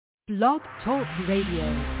Blog Talk Radio.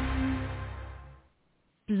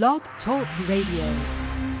 Blog Talk Radio.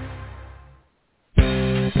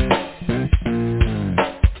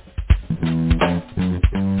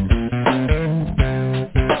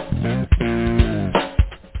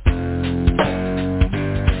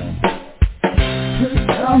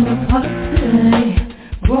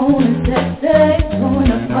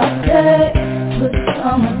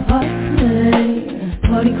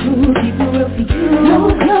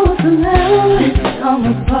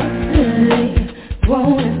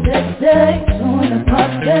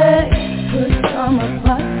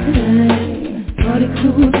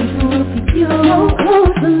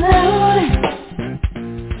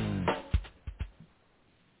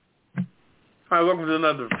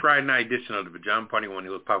 Friday night edition of the Pajama Party. One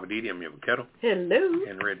here with Papa Didi. I'm here with Kettle. Hello.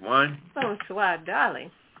 And red wine. Bonsoir, darling.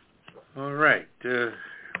 All right. We're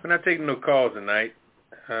not taking no calls tonight.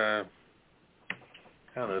 I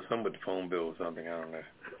don't know, some with the phone bill or something. I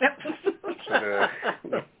don't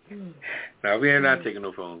know. No, we are not taking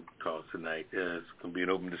no phone calls tonight. It's going to be an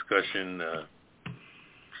open discussion.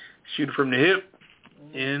 Shoot it from the hip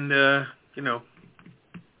and,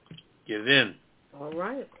 get it in. All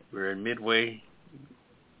right. We're in midway.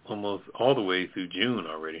 Almost all the way through June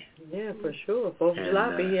already. Yeah, for sure. 4th of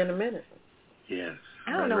July be here in a minute. Yes.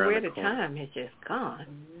 I don't know where the time has just gone.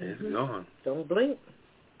 It's gone. Don't blink.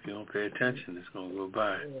 If you don't pay attention, it's going to go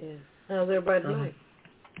by. Yeah. How's everybody tonight?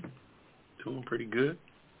 Doing pretty good.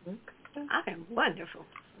 Okay. I am wonderful.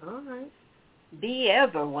 All right. Be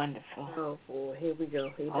ever wonderful. Oh, boy. Here we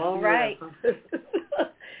go. All right.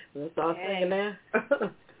 Let's start singing now.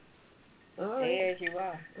 All right. There you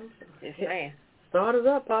are. Yes, ma'am. Start it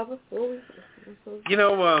up, Papa. I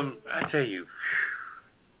tell you,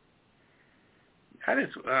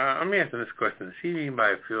 I'm asking this question to see if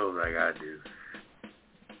anybody feels like I do.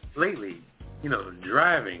 Lately,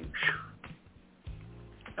 driving,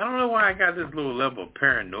 I don't know why I got this little level of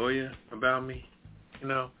paranoia about me.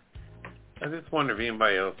 I just wonder if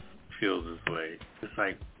anybody else feels this way. It's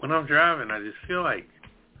like, when I'm driving, I just feel like,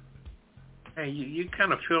 hey, you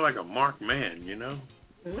kind of feel like a marked man,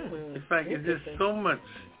 Mm-hmm. It's like it's just so much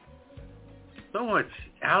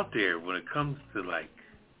out there when it comes to like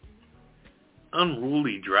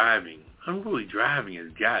unruly driving. Unruly driving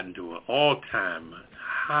has gotten to an all-time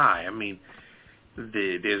high. I mean,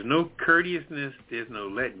 there's no courteousness. There's no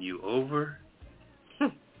letting you over.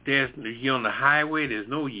 You're on the highway. There's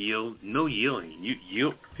no yielding.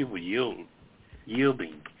 People yielding.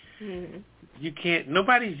 Mm-hmm. You can't.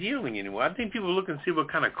 Nobody's yielding anymore. I think people look and see what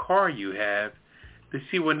kind of car you have to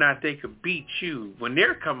see whether or not they could beat you when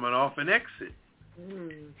they're coming off an exit.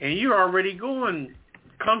 And you're already going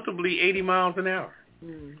comfortably 80 miles an hour.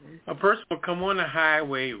 A person will come on the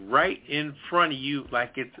highway right in front of you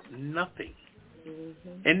like it's nothing.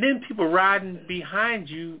 And then people riding behind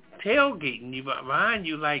you, tailgating you behind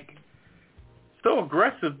you like so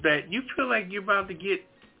aggressive that you feel like you're about to get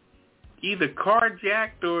either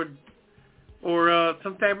carjacked or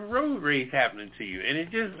some type of road race happening to you. And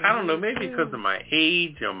it just, I don't know, maybe because of my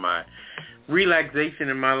age or my relaxation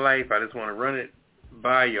in my life, I just want to run it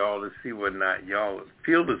by y'all to see whether or not y'all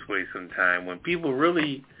feel this way sometime. When people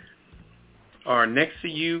really are next to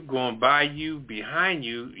you, going by you, behind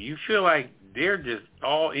you, you feel like they're just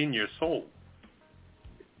all in your soul.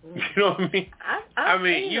 You know what I mean? I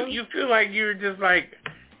mean, you feel like you're just like,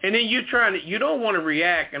 and then you don't want to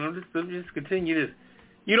react, and let me just continue this.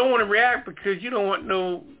 You don't want to react because you don't want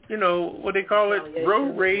no, what they call it,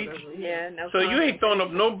 road rage. Yeah, no. So you ain't throwing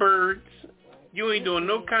up no birds. You ain't doing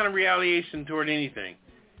no kind of retaliation toward anything.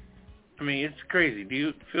 I mean, it's crazy. Do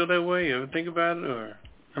you feel that way? Ever think about it? Or,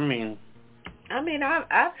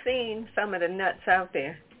 I've seen some of the nuts out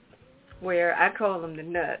there, where I call them the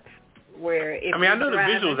nuts. Where if I know the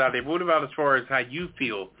visuals out there, but what about as far as how you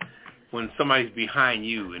feel when somebody's behind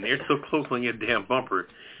you and they're so close on your damn bumper?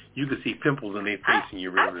 You can see pimples in their face and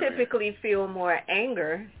you're I typically feel more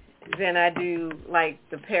anger than I do, like,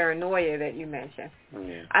 the paranoia that you mentioned.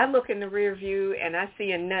 Yeah. I look in the rear view and I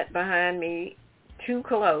see a nut behind me too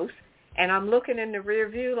close, and I'm looking in the rear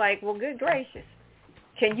view like, well, good gracious,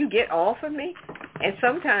 can you get off of me? And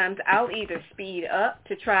sometimes I'll either speed up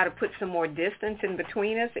to try to put some more distance in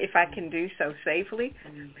between us if I can do so safely.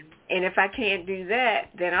 And if I can't do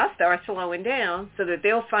that, then I'll start slowing down so that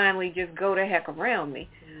they'll finally just go the heck around me.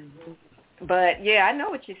 But, yeah, I know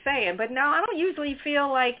what you're saying. But, no, I don't usually feel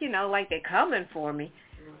like, like they're coming for me.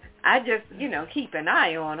 I just, keep an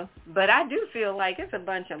eye on them. But I do feel like it's a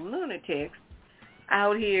bunch of lunatics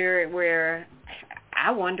out here where I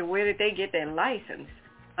wonder where did they get their license.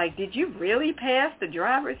 Like, did you really pass the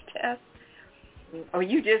driver's test? Or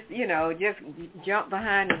you just, just jump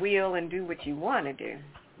behind the wheel and do what you want to do.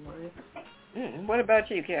 Right. What about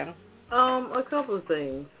you, Kettle? A couple of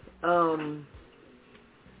things.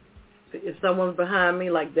 If someone's behind me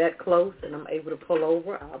like that close and I'm able to pull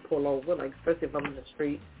over, I'll pull over. Like especially if I'm in the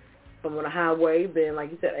street, if I'm on a highway, then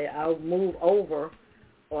like you said, I'll move over,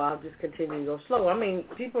 or I'll just continue to go slow. I mean,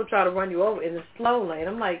 people try to run you over in the slow lane.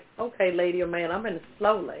 I'm like, okay, lady or man, I'm in the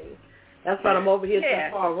slow lane. That's why I'm over here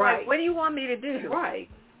so far right. Like, what do you want me to do? Right.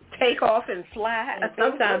 Take off and fly? And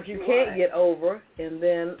sometimes you can't get over, and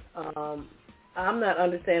then I'm not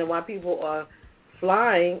understanding why people are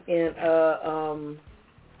flying in a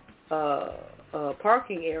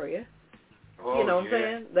parking area. Oh, you know what I'm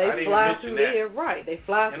saying? They fly through there. Right. They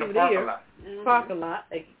fly through there. Parking lot.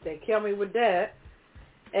 They kill me with that.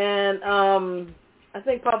 And I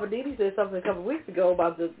think Papa Didi said something a couple of weeks ago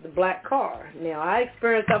about the black car. Now, I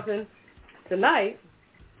experienced something tonight.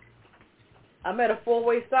 I'm at a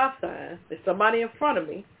four-way stop sign. There's somebody in front of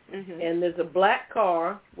me, and there's a black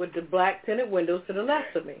car with the black tinted windows to the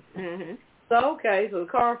left of me. So, okay, so the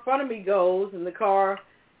car in front of me goes, and the car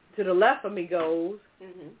to the left of me goes.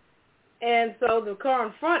 And so the car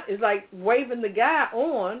in front is like waving the guy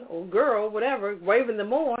on, or girl, whatever, waving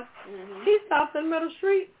them on. He stops in the middle of the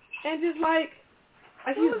street and just like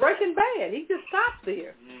he's breaking bad. He just stops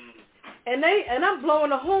there. And I'm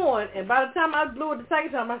blowing the horn, and by the time I blew it the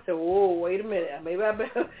second time, I said, whoa, wait a minute. Maybe I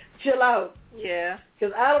better chill out. Yeah.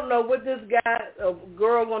 Because I don't know what this guy or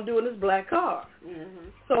girl going to do in this black car.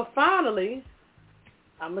 So finally,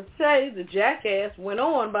 I'm going to say the jackass went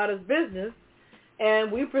on about his business,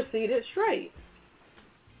 and we proceeded straight.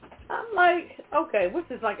 I'm like, okay, what's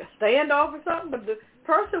this, like a standoff or something? But the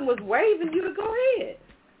person was waving you to go ahead.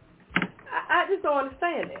 I just don't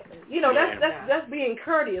understand that. You know, that's being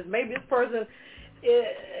courteous. Maybe this person,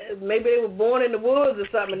 maybe they were born in the woods or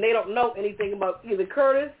something, and they don't know anything about either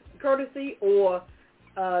courtesy or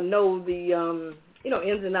know the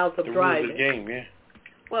ins and outs of driving. The rules of the game, yeah.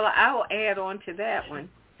 Well, I'll add on to that one.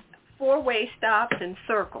 Four-way stops and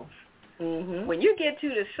circles. When you get to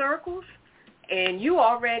the circles and you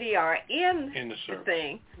already are in the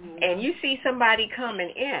thing and you see somebody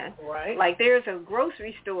coming in, right. Like there's a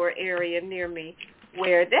grocery store area near me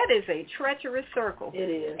where that is a treacherous circle. It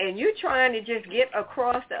is. And you're trying to just get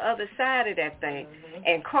across the other side of that thing.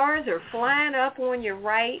 And cars are flying up on your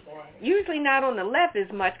right. Usually not on the left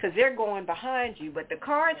as much because they're going behind you. But the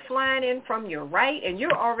car's flying in from your right and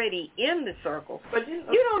you're already in the circle. But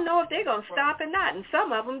you don't know if they're going to stop or not. And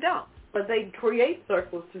some of them don't. But they create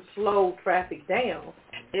circles to slow traffic down.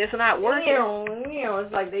 It's not working.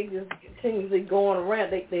 It's like they just continuously going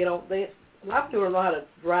around. A lot of people don't know how to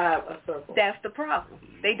drive a circle. That's the problem.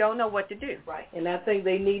 They don't know what to do. Right. And I think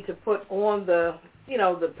they need to put on the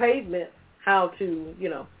pavement how to,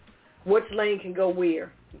 which lane can go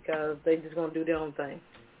where, because they just going to do their own thing.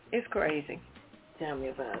 It's crazy. Tell me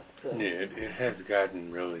about it. So. Yeah, it has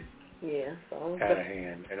gotten really out of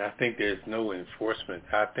hand. And I think there's no enforcement.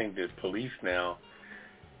 I think that police now,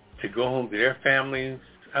 to go home to their families,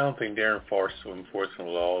 I don't think they're enforcing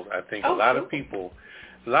laws. I think a lot of people,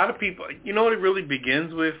 you know what it really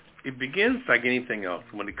begins with? It begins like anything else.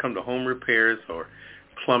 When it comes to home repairs or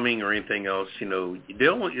plumbing or anything else,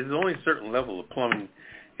 there's only a certain level of plumbing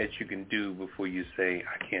that you can do before you say,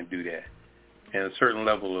 I can't do that. And a certain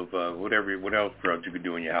level of what else drugs you can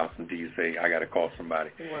do in your house until you say, I got to call somebody.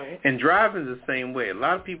 Right. And driving is the same way. A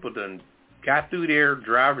lot of people done got through their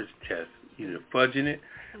driver's test, either fudging it,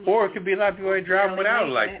 or it could be a lot of people driving without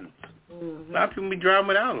a license. A lot of people be driving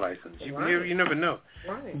without a license. You never know.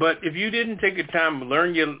 Right. But if you didn't take the time to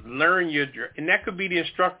learn your, and that could be the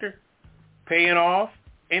instructor paying off,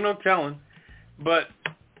 ain't no telling. But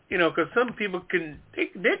because some people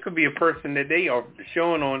there could be a person that they are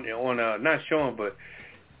showing not showing, but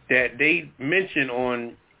that they mention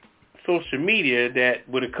on social media that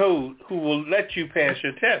with a code who will let you pass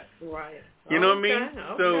your test. Right. You know what I mean?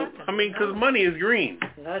 So, because money is green.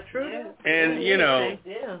 That's true. And,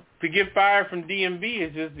 to get fired from DMV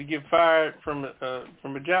is just to get fired from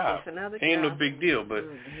a job. Ain't no big deal. But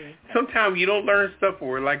sometimes you don't learn stuff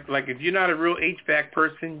where, like if you're not a real HVAC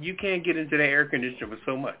person, you can't get into that air conditioner for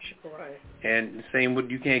so much. Right. And the same with,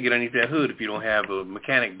 you can't get underneath that hood if you don't have a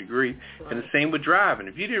mechanic degree. Right. And the same with driving.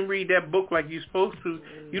 If you didn't read that book like you're supposed to,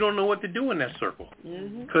 you don't know what to do in that circle.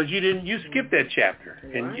 Because you skipped that chapter.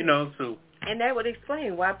 Right. And, so... And that would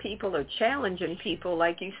explain why people are challenging people,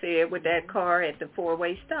 like you said, with that car at the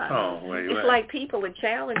four-way stop. Oh, it's like people are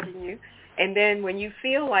challenging you And then when you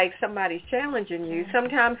feel like somebody's challenging you,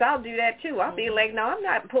 sometimes I'll do that too. I'll be like, no, I'm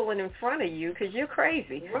not pulling in front of you because you're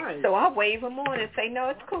crazy. Right. So I'll wave them on and say, no,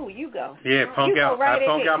 it's cool. You go. Yeah, punk you out. Go right I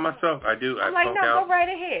punk ahead. out myself. I do. I'm I like, punk no, out. go right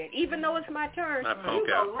ahead. Even though it's my turn, I punk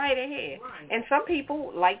you out. go right ahead. Right. And some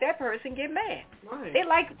people, like that person, get mad. Right. They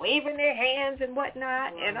like waving their hands and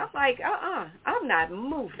whatnot. Right. And I'm like, I'm not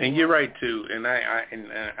moving. And you're right too. And I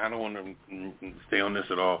don't want to stay on this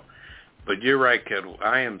at all. But you're right, Kettle.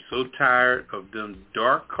 I am so tired of them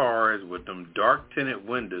dark cars with them dark tinted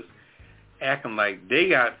windows acting like they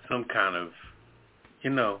got some kind of,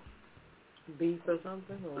 beef or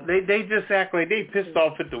something? Or? They just act like they pissed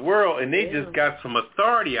off at the world and they just got some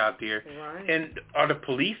authority out there. Right. And are the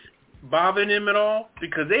police bothering them at all?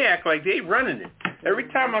 Because they act like they running it. Every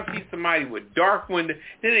time I see somebody with dark windows,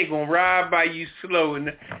 then they going to ride by you slow.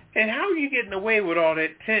 And how are you getting away with all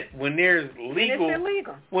that tint when there's legal? And it's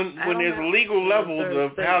illegal. When there's legal levels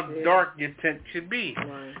of how dark your tint should be.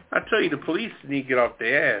 Right. I tell you, the police need to get off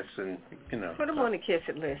their ass and, Put them on the kiss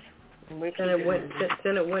it list. Tinted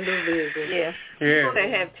window vehicles. Yeah. Yeah.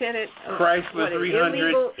 They have tinted Chrysler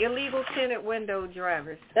 300. Illegal tinted window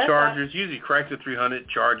drivers. Chargers, usually Chrysler 300,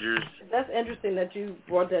 Chargers. That's interesting that you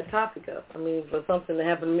brought that topic up. I mean, for something that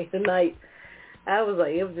happened to me tonight, I was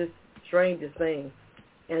like, it was just the strangest thing.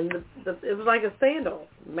 And it was like a standoff.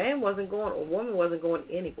 Man wasn't going, or woman wasn't going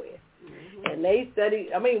anywhere. Mm-hmm. And they steady,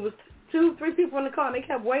 it was 2-3 people in the car, and they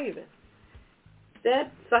kept waving.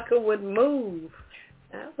 That sucker would move.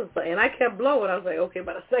 And I kept blowing. I was like, okay,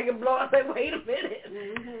 by the second blow, I said, wait a minute.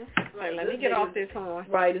 Mm-hmm. Right, let me get off this horn.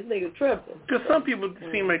 Right, this nigga tripping. Because some people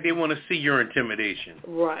seem like they want to see your intimidation.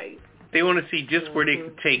 Right. They want to see just where they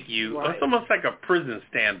can take you. Right. It's almost like a prison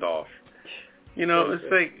standoff.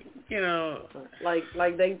 It's like,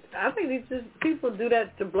 Like they, I think these just people do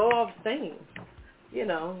that to blow off steam.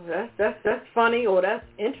 That's funny or that's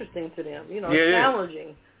interesting to them.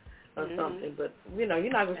 Challenging. Or something, but you're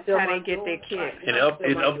not gonna still. How they get their kids.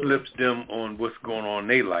 It uplifts them on what's going on in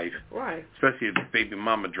their life, right? Especially if baby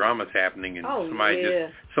mama drama's happening and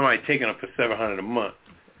somebody taking them for $700 a month,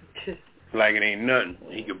 like it ain't nothing.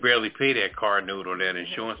 He could barely pay that car note or that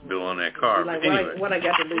insurance bill on that car. Like, but anyway, what I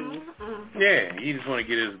got to lose? Yeah, he just want to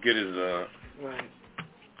get his right.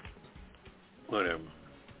 Whatever.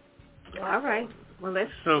 All right. Well,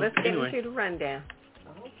 let's get into the rundown.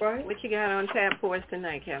 Right. What you got on tap for us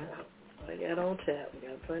tonight, Kevin? I got on tap. We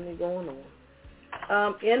got plenty going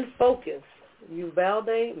on. In focus,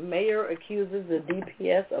 Uvalde mayor accuses the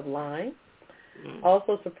DPS of lying. Mm-hmm.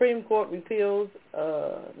 Also, Supreme Court repeals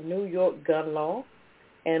New York gun law.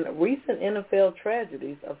 And recent NFL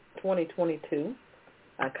tragedies of 2022.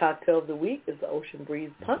 Our cocktail of the week is the Ocean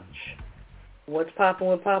Breeze Punch. What's popping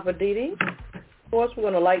with Papa Didi? Of course, we're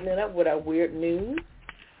going to lighten it up with our weird news.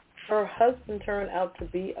 Her husband turned out to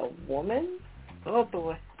be a woman. Oh,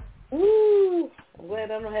 boy. Ooh, I'm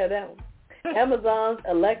glad I don't have that one. Amazon's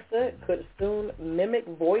Alexa could soon mimic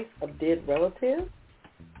voice of dead relatives.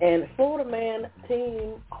 And Florida man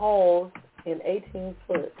team hauls an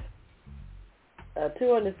 18-foot,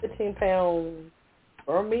 215-pound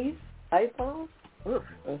Hermes iPhone. Oof.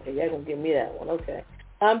 Okay, y'all going to give me that one. Okay.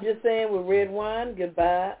 I'm just saying with red wine,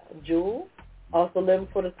 goodbye, Jewel. Also living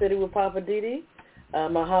for the city with Papa Didi.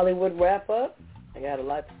 My Hollywood wrap-up. I got a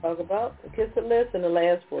lot to talk about. The kiss it list and the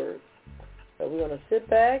last word. So we're going to sit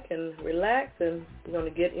back and relax, and we're going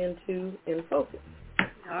to get into In Focus.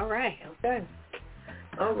 All right. Okay.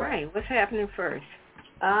 All right. What's happening first?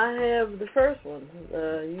 I have the first one.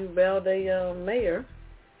 Uvalde mayor.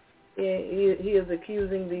 He is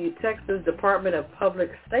accusing the Texas Department of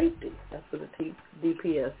Public Safety. That's what the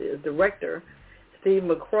DPS is. Director Steve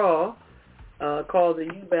McCraw called the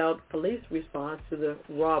Uvalde police response to the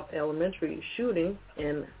Robb Elementary shooting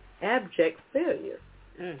an abject failure.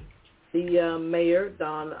 Mm. The mayor,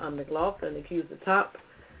 Don McLaughlin, accused the top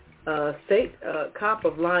state cop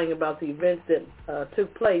of lying about the events that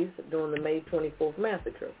took place during the May 24th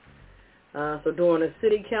massacre. So during a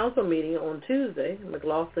city council meeting on Tuesday,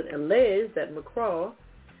 McLaughlin alleged that McCraw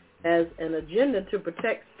has an agenda to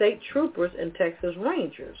protect state troopers and Texas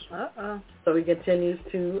Rangers. So he continues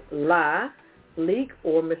to lie, leak,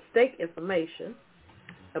 or mistake information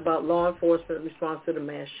about law enforcement response to the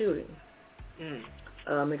mass shooting.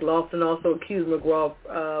 McLaughlin also accused McGraw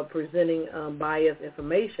of presenting biased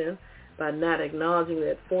information by not acknowledging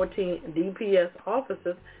that 14 DPS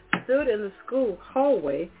officers stood in the school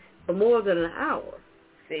hallway for more than an hour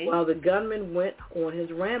while the gunman went on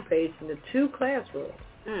his rampage in the two classrooms.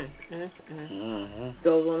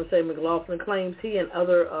 Goes on to say McLaughlin claims he and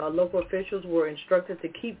other local officials were instructed to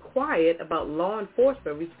keep quiet about law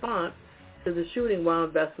enforcement response to the shooting while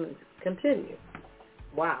investigations continue.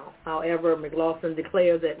 Wow. However, McLaughlin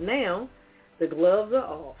declared that now the gloves are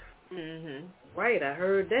off. Mhm. Right, I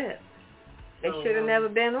heard that. They should have never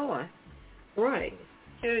been on. Right.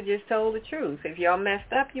 Should have just told the truth. If y'all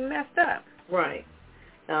messed up, you messed up. Right.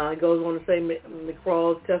 It goes on to say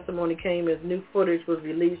McCraw's testimony came as new footage was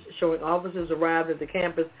released showing officers arrived at the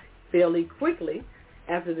campus fairly quickly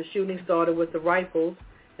after the shooting started with the rifles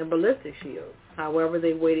and ballistic shields. However,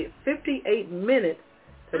 they waited 58 minutes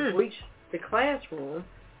to breach the classroom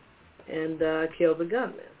and kill the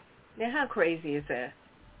gunman. Now, how crazy is that?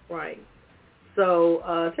 Right.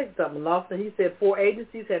 So, check this out, McLaughlin. He said 4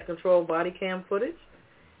 agencies had controlled body cam footage.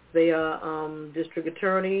 They are District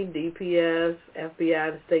Attorney, DPS, FBI,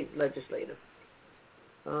 and State Legislative.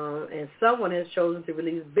 And someone has chosen to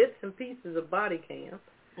release bits and pieces of body cam,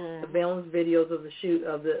 surveillance videos of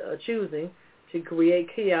the choosing to create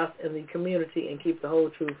chaos in the community and keep the whole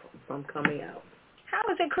truth from coming out. How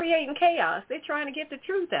is it creating chaos? They're trying to get the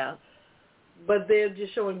truth out. But they're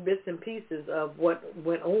just showing bits and pieces of what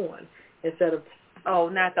went on instead of... Oh,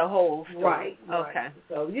 not the whole story. Right. Okay.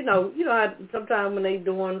 So, you know how sometimes when they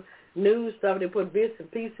doing news stuff, they put bits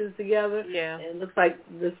and pieces together. Yeah. And it looks like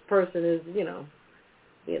this person is, you know.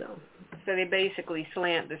 So they basically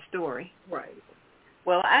slant the story. Right.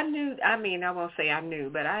 Well, I won't say I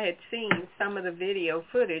knew, but I had seen some of the video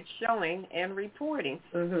footage showing and reporting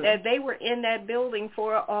that they were in that building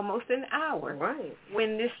for almost an hour. Right.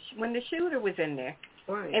 When the shooter was in there.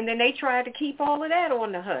 Right. And then they tried to keep all of that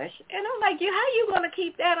on the hush. And I'm like, how you going to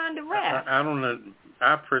keep that under wraps? I don't know.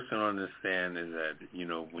 I personally understand is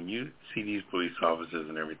that, when you see these police officers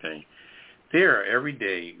and everything, they are every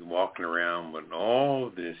day walking around with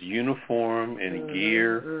all this uniform and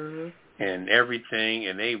gear and everything,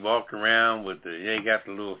 and they walk around with they got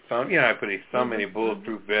the little thumb, I put a thumb in a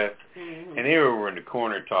bulletproof vest, and they were over in the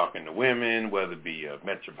corner talking to women, whether it be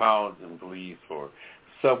Metropolitan Police or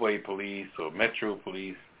Subway Police or Metro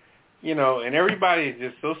Police, and everybody is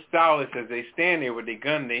just so stylish as they stand there with their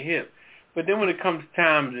gun in their hip. But then when it comes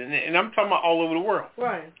time, and I'm talking about all over the world,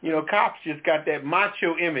 right? Cops just got that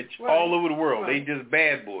macho image all over the world. Right. They just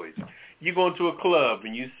bad boys. You go into a club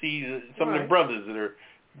and you see some of the brothers that are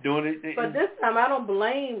doing it. But this time I don't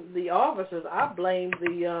blame the officers. I blame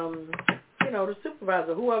the, the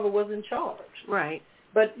supervisor, whoever was in charge. Right.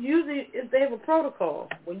 But usually if they have a protocol.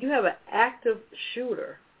 When you have an active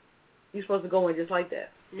shooter, you're supposed to go in just like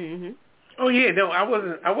that. Mhm. Oh yeah, no, I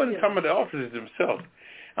wasn't talking about the officers themselves.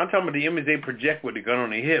 I'm talking about the image they project with the gun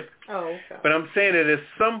on their hip. Oh, okay. But I'm saying that at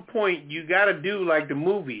some point you got to do like the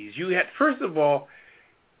movies. First of all,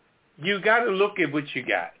 you got to look at what you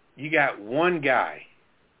got. You got one guy,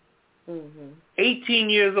 18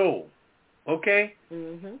 years old, okay?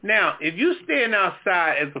 Now, if you stand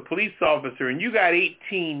outside as a police officer and you got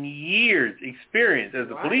 18 years experience as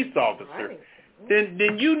a police officer,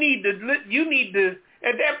 then you need to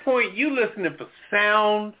at that point you listening for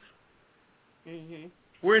sounds.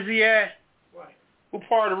 Where's he at? Right. What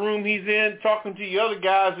part of the room he's in, talking to the other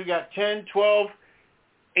guys who got 10, 12,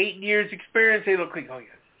 8 years experience. They look like, oh, yeah,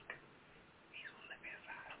 he's going to let me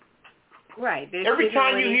inside. Right. Every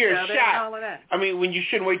time you hear a shot, I mean, when you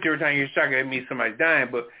shouldn't wait till every time you hear a shot, that means somebody's dying.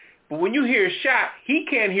 But when you hear a shot, he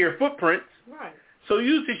can't hear footprints. Right. So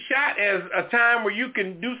use the shot as a time where you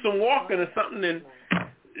can do some walking or something, and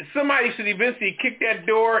somebody should eventually kick that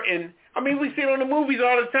door and... I mean, we see it on the movies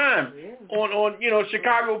all the time. On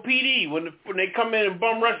Chicago PD when they come in and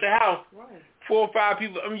bum rush the house. 4 or 5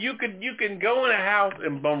 people. I mean, you can go in a house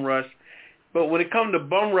and bum rush, but when it comes to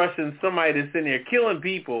bum rushing somebody that's in there killing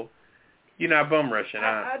people, you're not bum rushing.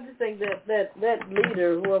 I just think that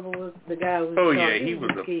leader, whoever was the guy who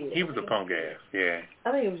was he was a punk ass. Yeah.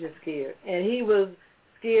 I think he was just scared, and he was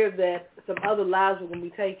scared that some other lives were going to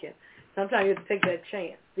be taken. Sometimes you have to take that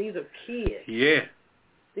chance. These are kids. Yeah.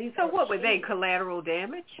 So what were they, collateral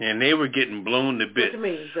damage? And they were getting blown to bits. What do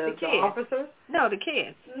you mean, the officers? No, the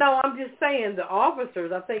kids. No, I'm just saying the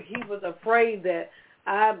officers. I think he was afraid that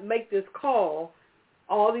I make this call,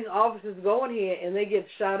 all these officers go in here and they get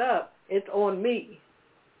shot up. It's on me.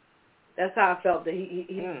 That's how I felt that he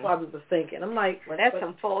probably was thinking. I'm like, well, that's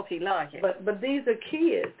some faulty logic. But these are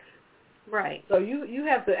kids, right? So you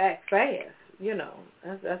have to act fast.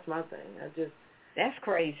 That's my thing. That's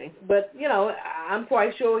crazy. But, I'm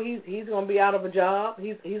quite sure he's going to be out of a job.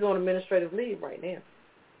 He's on administrative leave right now.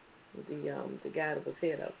 The guy that was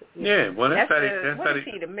head of it. Yeah, well, that's what is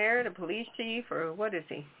he, the mayor, the police chief, or what is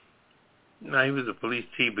he? No, he was a police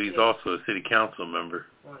chief, but he's also a city council member.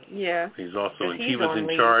 Yeah. He's also, he was in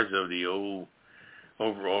charge of the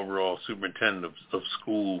overall superintendent of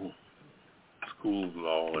school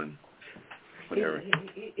law and whatever.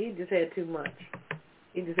 He just had too much.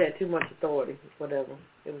 he just had too much authority, whatever.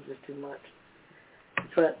 It was just too much.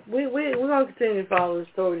 But we're going to continue to follow the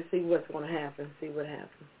story to see what's going to happen, see what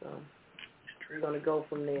happens. So we're going to go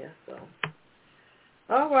from there. So,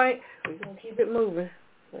 all right, we're going to keep it moving.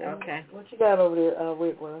 Okay. What you got over there,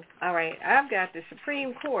 Whitworth? All right, I've got the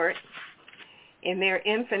Supreme Court, in their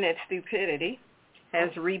infinite stupidity, has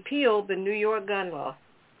repealed the New York gun law.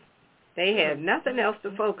 They had nothing else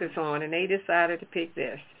to focus on, and they decided to pick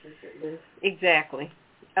this. Exactly.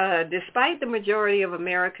 Despite the majority of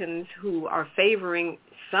Americans who are favoring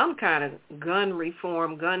some kind of gun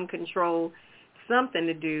reform, gun control, something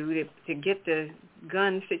to do to get the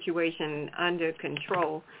gun situation under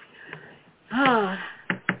control,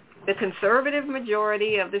 the conservative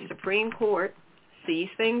majority of the Supreme Court sees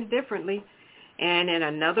things differently, and in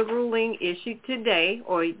another ruling issued today,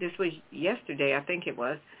 or this was yesterday, I think it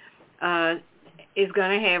was, is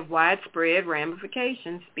going to have widespread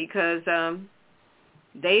ramifications because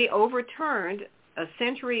they overturned a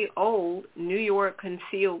century-old New York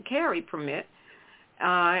concealed carry permit.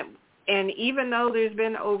 And even though there's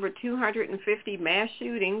been over 250 mass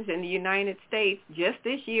shootings in the United States just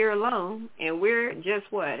this year alone, and we're just,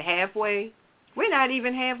 halfway? We're not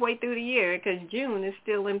even halfway through the year because June is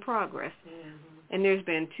still in progress. Mm-hmm. And there's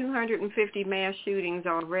been 250 mass shootings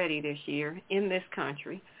already this year in this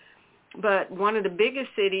country. But one of the biggest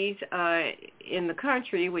cities in the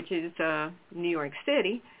country, which is New York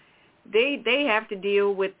City, they have to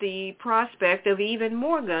deal with the prospect of even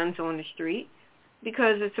more guns on the street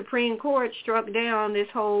because the Supreme Court struck down this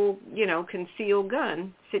whole, concealed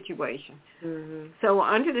gun situation. Mm-hmm. So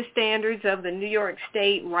under the standards of the New York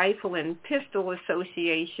State Rifle and Pistol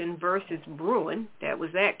Association versus Bruin, that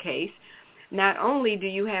was that case, not only do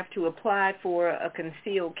you have to apply for a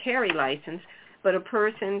concealed carry license, but a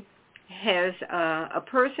person has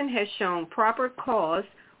shown proper cause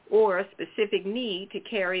or a specific need to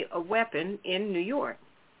carry a weapon in New York.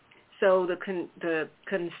 So the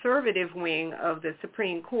conservative wing of the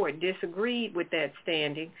Supreme Court disagreed with that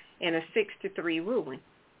standing in a 6-3 ruling.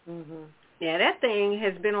 Mm-hmm. Now, that thing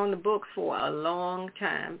has been on the books for a long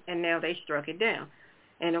time, and now they struck it down.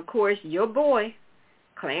 And, of course, your boy,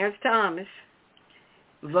 Clarence Thomas,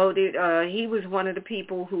 voted, he was one of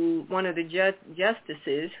the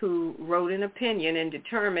justices who wrote an opinion and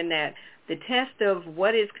determined that the test of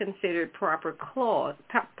what is considered proper cause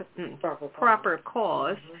mm-hmm.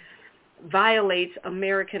 violates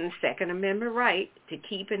American Second Amendment right to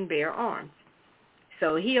keep and bear arms.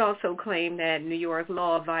 So he also claimed that New York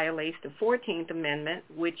law violates the 14th Amendment,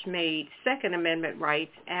 which made Second Amendment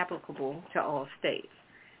rights applicable to all states.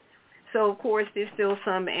 So, of course, there's still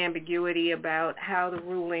some ambiguity about how the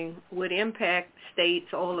ruling would impact states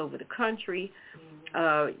all over the country.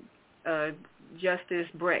 Justice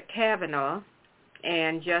Brett Kavanaugh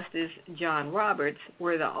and Justice John Roberts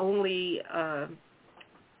were the only,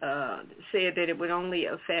 said that it would only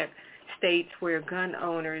affect states where gun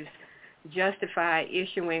owners justify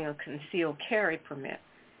issuing a concealed carry permit.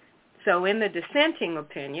 So in the dissenting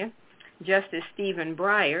opinion, Justice Stephen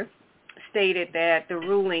Breyer stated that the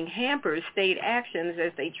ruling hampers state actions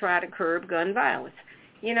as they try to curb gun violence.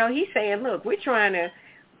 He's saying, look, we're trying to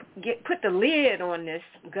put the lid on this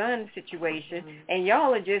gun situation, mm-hmm. and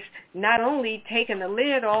y'all are just not only taking the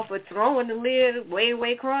lid off, but throwing the lid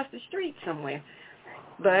way across the street somewhere.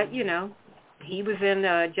 But, he was in,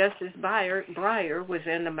 Justice Breyer was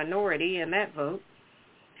in the minority in that vote.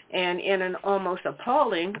 And in an almost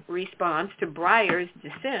appalling response to Breyer's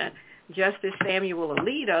dissent, Justice Samuel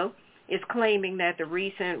Alito is claiming that the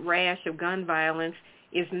recent rash of gun violence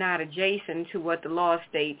is not adjacent to what the law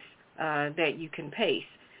states that you can pace.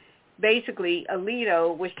 Basically,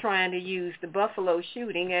 Alito was trying to use the Buffalo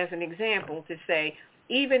shooting as an example to say,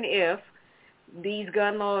 even if these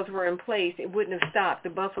gun laws were in place, it wouldn't have stopped the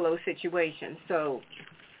Buffalo situation. So,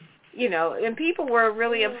 and people were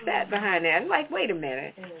really upset behind that. I'm like, wait a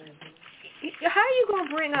minute. How are you going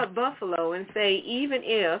to bring up Buffalo and say, even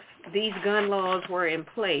if these gun laws were in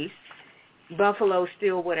place, Buffalo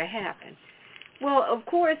still would have happened? Well, of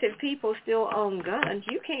course, if people still own guns,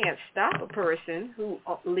 you can't stop a person who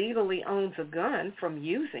legally owns a gun from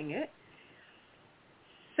using it.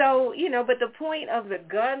 So, but the point of the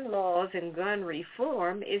gun laws and gun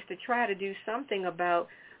reform is to try to do something about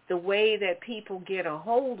the way that people get a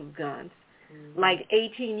hold of guns, mm-hmm. like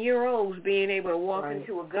 18-year-olds being able to walk right.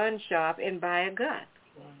 into a gun shop and buy a gun.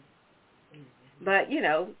 Right. Mm-hmm. But,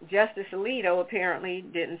 Justice Alito apparently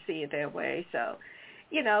didn't see it that way. So,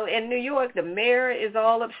 in New York, the mayor is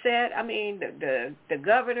all upset. I mean, the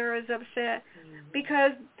governor is upset mm-hmm.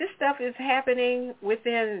 because this stuff is happening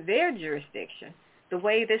within their jurisdiction, the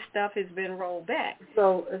way this stuff has been rolled back.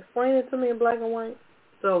 So explain it to me in black and white.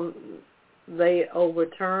 So they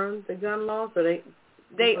overturned the gun laws, or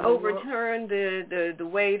they overturned the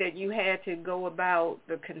way that you had to go about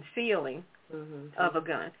the concealing of a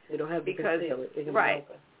gun. You don't have to conceal it. It can be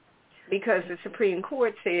open. Because the Supreme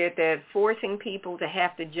Court said that forcing people to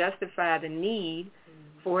have to justify the need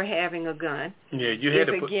for having a gun is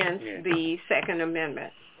against the Second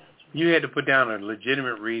Amendment. You had to put down a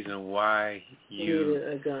legitimate reason why you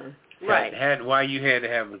needed a gun. Why you had to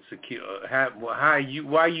have a secure, why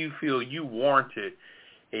you feel you warranted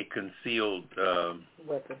a concealed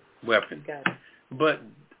weapon. Got it. But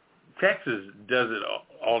Texas does it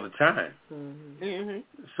all the time.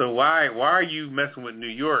 So why are you messing with New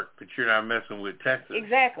York, but you're not messing with Texas?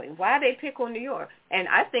 Exactly. Why they pick on New York? And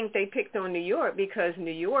I think they picked on New York because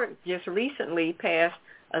New York just recently passed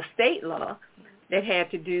a state law that had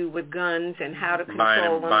to do with guns and how to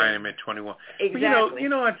control them. Buying them at 21. Exactly. You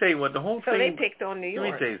know, I tell you what, the whole thing... So they picked on New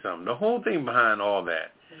York. Let me tell you something. The whole thing behind all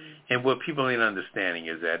that, and what people ain't understanding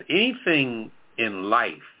is that anything in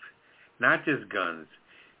life, not just guns,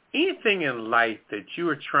 anything in life that you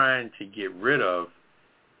are trying to get rid of,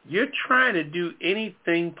 you're trying to do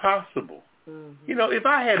anything possible. You know, if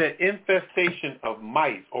I had an infestation of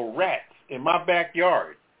mice or rats in my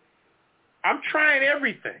backyard, I'm trying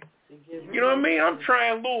everything. You know what I mean? I'm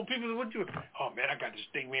trying little people. Oh man, I got this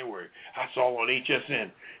thing, man, where I saw on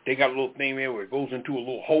HSN. They got a little thing, man, where it goes into a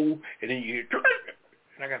little hole, and then you hear.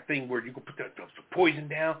 And I got a thing where you can put the poison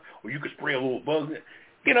down, or you can spray a little bug.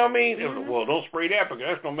 You know what I mean? Well, don't spray that because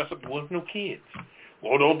that's gonna mess up. Well, there's no kids.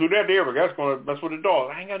 Well, don't do that there because that's gonna mess with the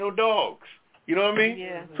dogs. I ain't got no dogs. You know what I mean?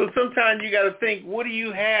 Yeah. So sometimes you got to think, what do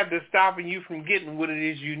you have that's stopping you from getting what it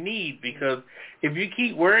is you need? Because if you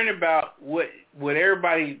keep worrying about what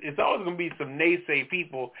everybody, it's always going to be some naysay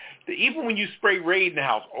people. That even when you spray Raid in the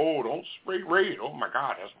house, oh, don't spray Raid. Oh, my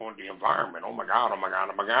God, that's going to the environment. Oh, my God, oh, my God,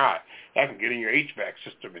 oh, my God. That can get in your HVAC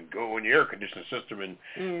system and go in your air conditioning system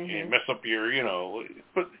and mess up your, you know.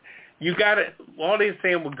 But you got to, all they're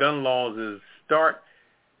saying with gun laws is start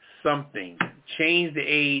something. Change the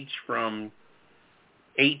age from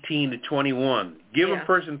 18 to 21. Give a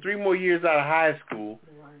person 3 more years out of high school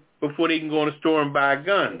before they can go in the store and buy a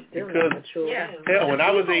gun. Because hell, when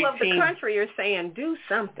I was 18, people of the country are saying do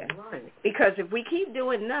something. Because if we keep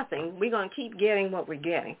doing nothing, we're going to keep getting what we're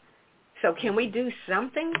getting. So can we do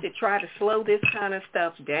something to try to slow this kind of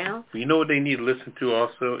stuff down? You know what they need to listen to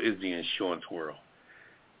also is the insurance world,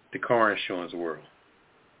 the car insurance world.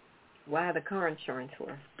 Why the car insurance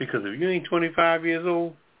world? Because if you ain't 25 years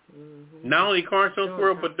old, not only car insurance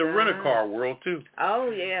world, but the rent-a-car world, too. Oh,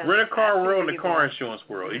 yeah. Rent-a-car world and the car insurance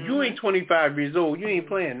world. If you ain't 25 years old, you ain't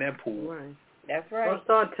playing that pool. Right. That's right. Or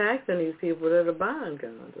start taxing these people that are buying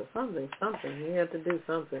guns or something. You have to do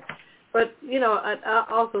something. But, you know, I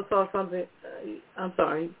also saw something. I'm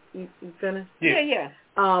sorry. You finished? Yeah.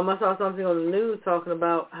 I saw something on the news talking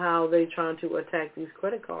about how they're trying to attack these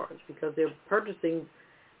credit cards because they're purchasing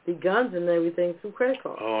the guns and everything through credit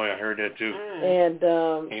cards. Oh, I heard that too.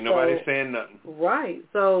 And ain't nobody saying nothing. Right.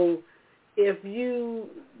 So if you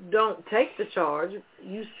don't take the charge,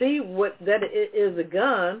 you see that it is a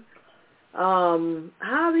gun. How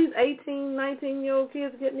are these 18, 19-year-old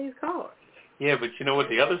kids getting these cards? Yeah, but you know what?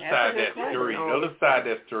 The other side of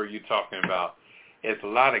that story you're talking about is a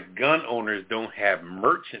lot of gun owners don't have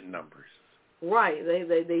merchant numbers. Right,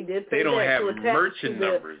 they did. They don't have merchant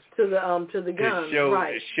numbers to the gun.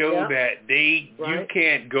 To show that you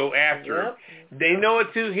can't go after them. They know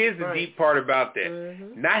it too. Here's the deep part about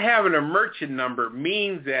that. Not having a merchant number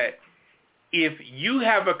means that if you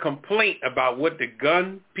have a complaint about what the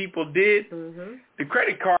gun people did, the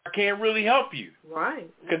credit card can't really help you. Right.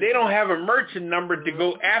 Because they don't have a merchant number to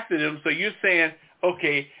go after them. So you're saying,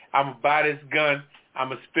 okay, I'm gonna buy this gun. I'm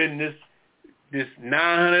gonna spend this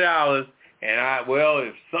 $900. And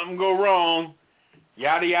if something go wrong,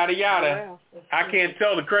 yada, yada, yada, I can't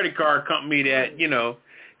tell the credit card company that, you know.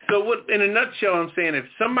 So what, in a nutshell, I'm saying if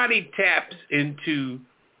somebody taps into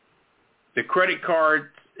the credit card,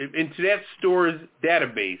 into that store's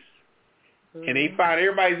database, and they find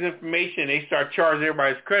everybody's information, and they start charging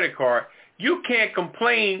everybody's credit card, you can't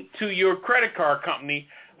complain to your credit card company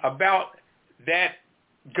about that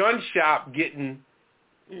gun shop getting,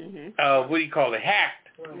 hacked.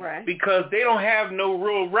 Right. Because they don't have no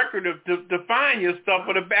real record to find your stuff,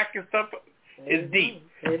 or the back and stuff is deep.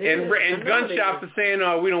 And gun shops are saying,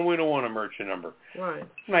 "Oh, we don't want a merchant number." Right.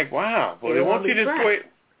 I'm like, wow. Well, why don't you just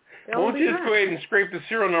go ahead and scrape the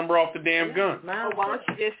serial number off the damn gun? Why don't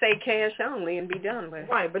you just say cash only and be done with it?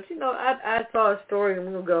 Right, but you know, I saw a story, and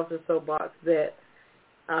we'll go off the soapbox, that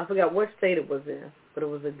I forgot what state it was in, but it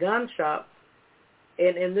was a gun shop,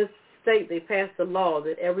 and in this state, they passed a law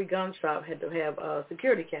that every gun shop had to have a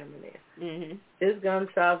security camera there. Mm-hmm. This gun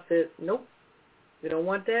shop said, nope, we don't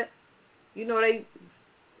want that. You know, they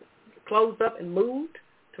closed up and moved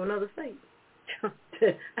to another state. I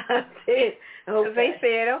said, okay. They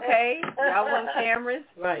said, okay, y'all want cameras?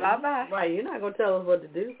 Right. Bye-bye. Right, you're not going to tell us what to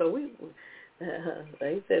do. So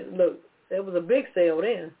they said, look, there was a big sale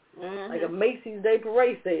then, like a Macy's Day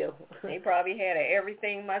Parade sale. They probably had a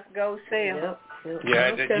everything must go sale. Yep.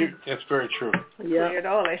 Yeah, okay. that's very true. Yeah. Cleared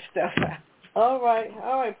all that stuff out. All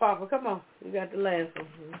right, Papa, come on. You got the last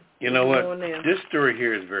one. You know what? This story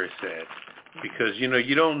here is very sad because, you know,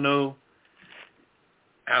 you don't know.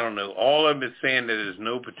 I don't know. All of it saying that there's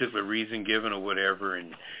no particular reason given or whatever.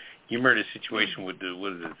 And you remember the situation with the,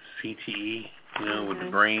 what is it, CTE, you know, with the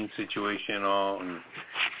brain situation and all. And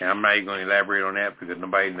I'm not even going to elaborate on that because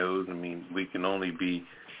nobody knows. I mean, we can only be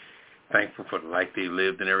thankful for the life they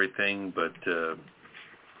lived and everything. But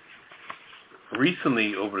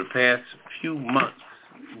recently, over the past few months,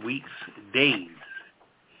 weeks, days,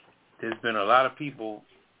 there's been a lot of people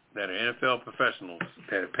that are NFL professionals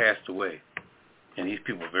that have passed away. And these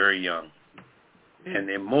people are very young. And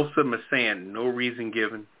then most of them are saying no reason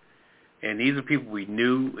given. And these are people we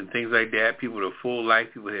knew and things like that, people with a full life,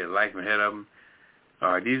 people that had life ahead of them.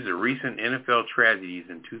 These are recent NFL tragedies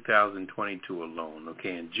in 2022 alone.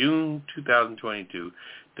 Okay, in June 2022,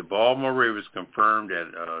 the Baltimore Ravens confirmed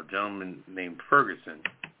that a gentleman named Ferguson,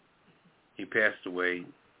 he passed away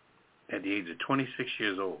at the age of 26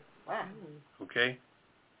 years old. Wow. Okay?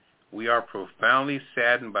 We are profoundly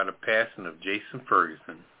saddened by the passing of Jason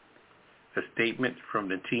Ferguson. A statement from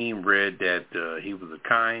the team read that he was a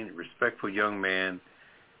kind, respectful young man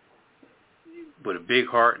with a big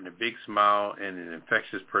heart and a big smile and an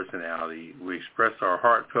infectious personality. We express our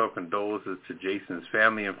heartfelt condolences to Jason's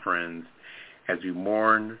family and friends as we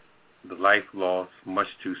mourn the life lost much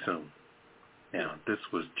too soon. Now, this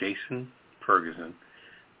was Jason Ferguson,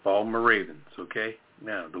 Baltimore Ravens, okay?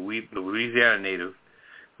 Now, the Louisiana native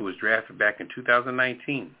who was drafted back in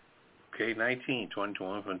 2019, okay,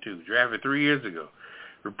 2022, drafted 3 years ago,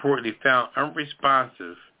 reportedly found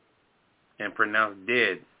unresponsive and pronounced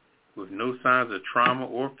dead with no signs of trauma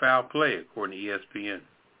or foul play, according to ESPN.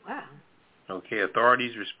 Wow. Okay,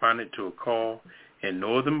 authorities responded to a call in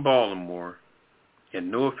northern Baltimore, and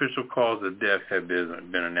no official cause of death have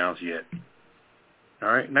been announced yet. All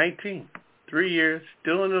right, 19, 3 years,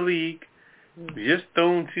 still in the league. Just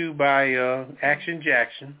thrown to by Action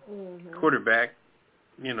Jackson, quarterback,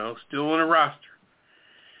 you know, still on the roster.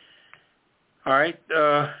 All right,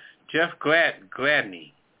 Jeff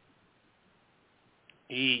Gladney.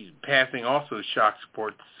 He's passing also shock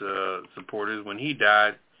supporters when he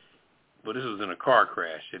died, but this was in a car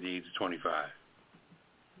crash at the age of 25.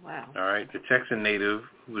 Wow. All right, the Texan native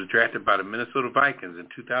who was drafted by the Minnesota Vikings in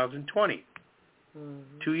 2020,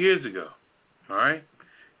 2 years ago. All right.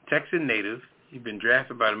 Texan native. He'd been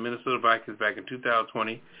drafted by the Minnesota Vikings back in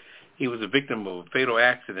 2020. He was a victim of a fatal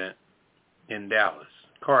accident in Dallas,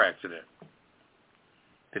 car accident.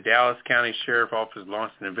 The Dallas County Sheriff Office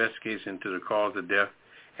launched an investigation into the cause of death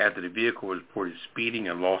after the vehicle was reported speeding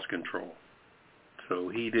and lost control. So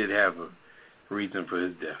he did have a reason for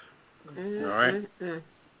his death. All right?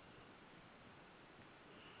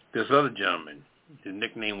 This other gentleman, his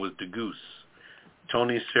nickname was the Goose,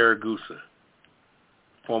 Tony Saragusa,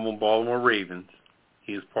 former Baltimore Ravens.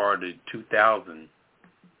 He was part of the 2000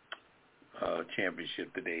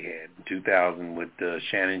 championship that they had. 2000 with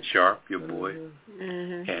Shannon Sharp, your boy,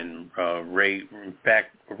 and Ray. In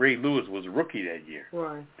fact, Ray Lewis was a rookie that year.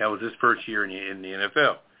 Right. That was his first year in the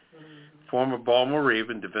NFL. Former Baltimore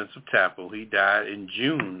Raven defensive tackle. He died in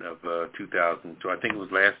June of 2002. I think it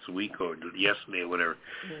was last week or yesterday or whatever.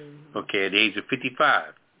 Okay, at the age of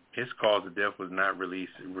 55. His cause of death was not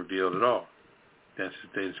revealed at all.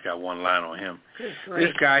 They just got one line on him.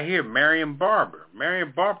 This guy here, Marion Barber.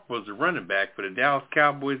 Marion Barber was a running back for the Dallas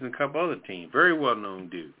Cowboys and a couple other teams. Very well-known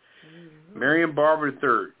dude. Marion Barber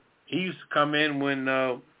III. He used to come in when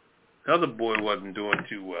the other boy wasn't doing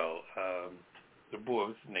too well. The boy,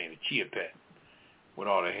 what's his name? The Chia Pet, with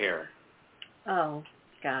all the hair. Oh,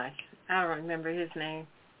 gosh. I don't remember his name.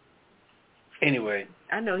 Anyway.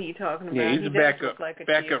 I know who you're talking about. Yeah, he's a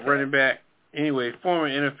backup running back. Anyway, former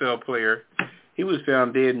NFL player. He was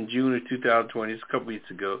found dead in June of 2020, just a couple weeks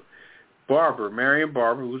ago. Marion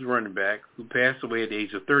Barber, who was a running back, who passed away at the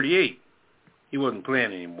age of 38. He wasn't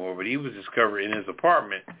playing anymore, but he was discovered in his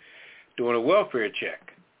apartment doing a welfare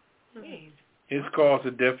check. His cause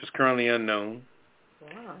of death is currently unknown.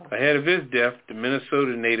 Wow. Ahead of his death, the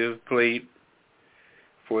Minnesota native played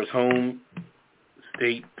for his home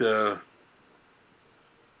state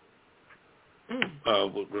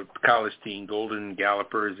with the college team, Golden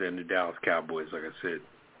Gallopers and the Dallas Cowboys, like I said.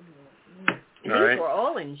 These were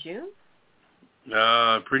all in June?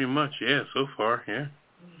 Pretty much, yeah, so far, yeah.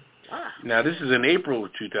 Wow. Now, this is in April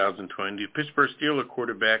of 2020. The Pittsburgh Steelers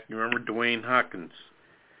quarterback, you remember Dwayne Hopkins?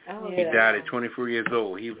 Oh, He died at 24 years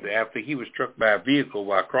old. After he was struck by a vehicle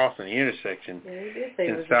while crossing the intersection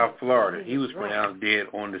in South Florida. He was pronounced dead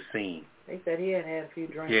on the scene. They said he had a few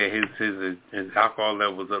drinks. Yeah, his alcohol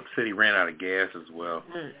level was up. Said he ran out of gas as well.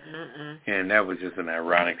 And that was just an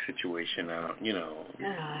ironic situation.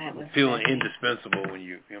 Feeling indispensable when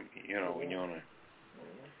when you're on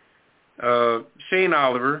a. Shane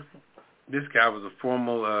Oliver, this guy was a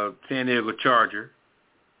former San Diego Charger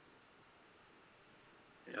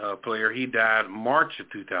player. He died March of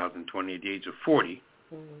 2020 at the age of 40.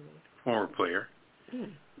 Former player.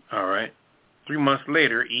 All right. 3 months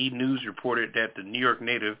later, E! News reported that the New York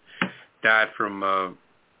native died from a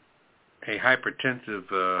hypertensive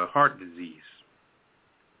heart disease.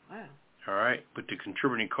 Wow. All right. But the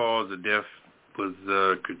contributing cause of death was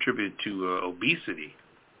contributed to obesity.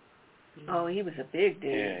 Oh, he was a big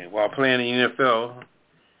dude. Yeah. While playing in the NFL,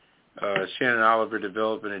 Shannon Oliver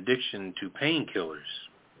developed an addiction to painkillers.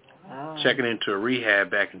 Oh. Checking into a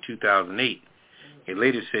rehab back in 2008. He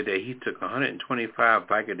later said that he took 125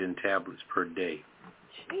 Vicodin tablets per day.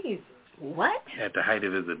 Jeez, what? At the height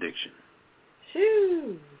of his addiction.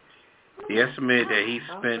 Shoo. He estimated that he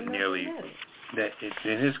spent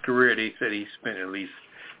in his career, they said he spent at least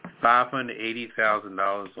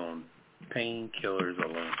 $580,000 on painkillers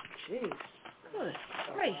alone. Jeez, good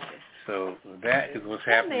gracious. So that is what's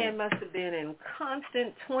happening. That man must have been in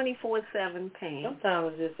constant 24/7 pain.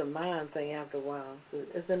 Sometimes it's just a mind thing after a while.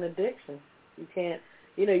 It's an addiction. You can't,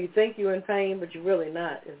 you think you're in pain, but you're really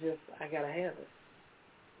not. It's just, I got to have it.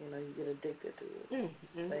 You get addicted to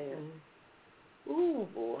it. Ooh,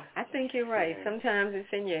 boy. I think you're right. Sometimes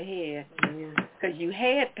it's in your head. Because you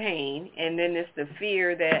had pain, and then it's the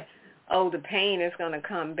fear that, the pain is going to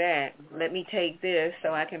come back. Let me take this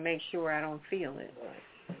so I can make sure I don't feel it.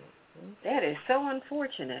 That is so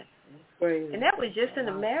unfortunate. Crazy. And that was just in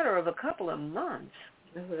a matter of a couple of months.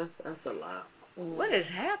 That's a lot. What is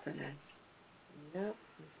happening? Yep,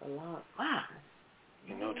 it's a lot. Wow.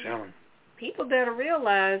 Tell him. People better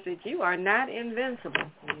realize that you are not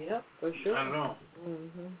invincible. Yep, for sure. I know.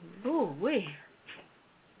 Ooh, wee.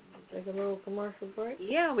 Take a little commercial break?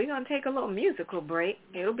 Yeah, we're going to take a little musical break.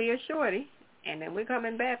 It'll be a shorty. And then we're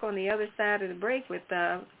coming back on the other side of the break with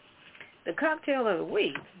the cocktail of the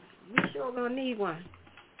week. We sure going to need one.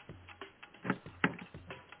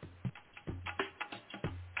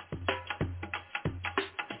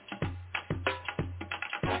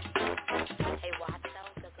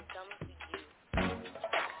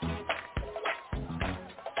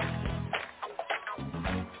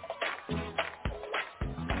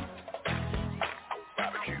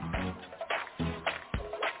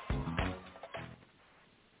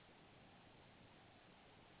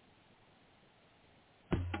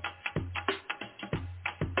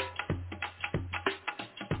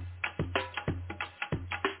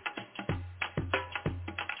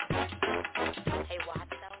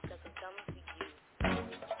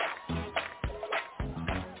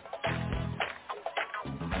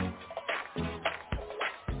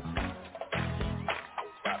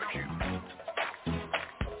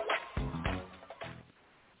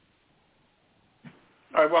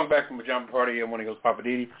 All right, welcome back from Pajama Party. I'm one of those Papa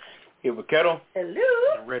Didi here with Kettle.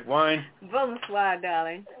 Hello. And red wine. Bonsoir,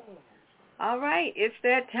 darling. All right, it's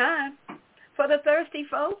that time for the thirsty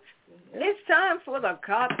folks. It's time for the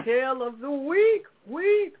cocktail of the week. What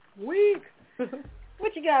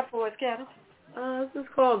you got for us, Kettle? This is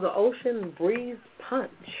called the Ocean Breeze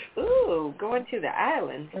Punch. Ooh, going to the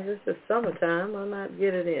island. This is summertime. I'll not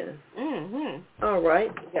get it in. Mm-hmm. All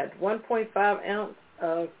right. We got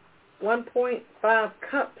 1.5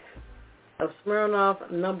 cups of Smirnoff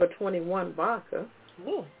number 21 vodka.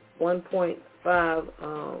 Ooh. 1.5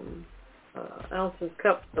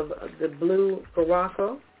 cups of the blue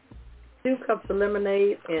Curaçao. 2 cups of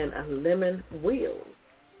lemonade and a lemon wheel.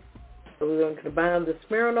 So we're going to combine the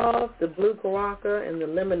Smirnoff, the blue Curaçao, and the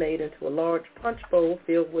lemonade into a large punch bowl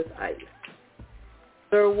filled with ice.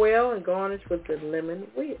 Stir well and garnish with the lemon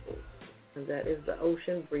wheels. And that is the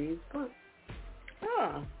Ocean Breeze Punch.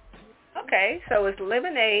 Oh. Okay, so it's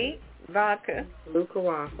lemonade, vodka. Blue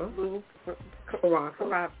Curaçao. Blue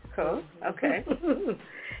Curaçao. Okay.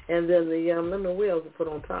 And then the lemon wheels are put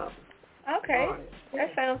on top. Okay.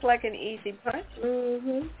 That sounds like an easy punch.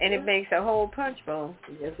 Mm-hmm. And it makes a whole punch bowl.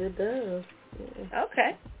 Yes, it does. Yeah.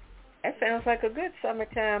 Okay. That sounds like a good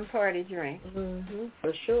summertime party drink. Mm-hmm.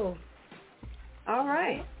 For sure. All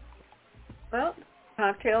right. Well,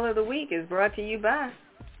 Cocktail of the Week is brought to you by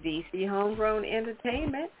DC Homegrown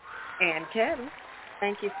Entertainment and Kevin.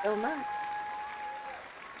 Thank you so much.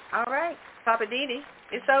 All right, Papa Didi,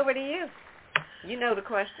 it's over to you. You know the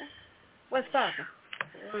question. What's poppin'?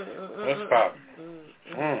 What's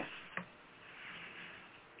poppin'?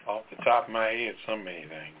 Off the top of my head, so many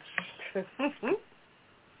things.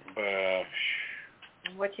 But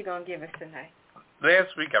what you gonna give us tonight?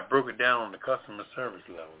 Last week I broke it down on the customer service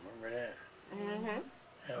level. Remember that? Mhm.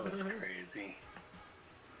 That was crazy.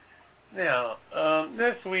 Now,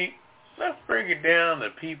 this week, let's break it down to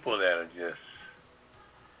people that are just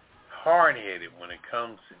hard-headed when it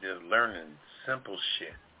comes to just learning simple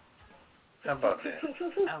shit. How about that?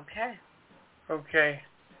 Okay. Okay.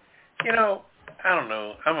 You know, I don't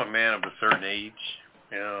know. I'm a man of a certain age.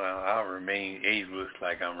 You know, I'll remain ageless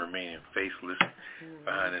like I'm remaining faceless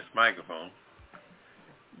behind this microphone.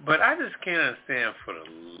 But I just can't understand for the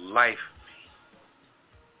life of me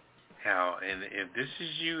how, and if this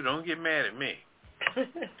is you, don't get mad at me.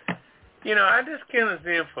 You know, I just can't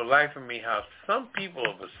understand for the life of me how some people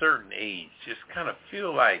of a certain age just kind of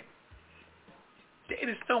feel like they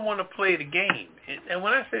just don't want to play the game. And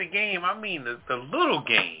when I say the game, I mean the little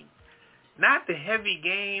game. Not the heavy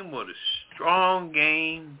game or the strong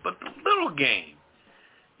game, but the little game.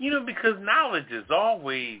 You know, because knowledge is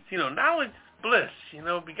always, you know, knowledge is bliss. You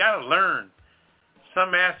know, we got to learn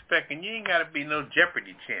some aspect, and you ain't got to be no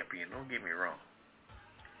Jeopardy champion, don't get me wrong.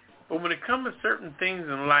 But when it comes to certain things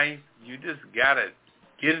in life, you just got to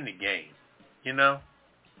get in the game, you know?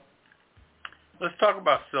 Let's talk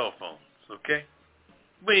about cell phones, okay?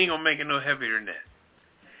 We ain't going to make it no heavier than that.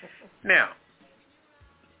 Now,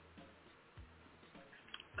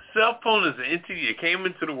 cell phone is an entity that came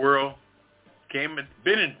into the world, been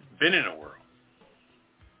in the world.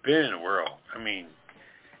 Been in the world. I mean,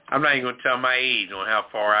 I'm not even going to tell my age on how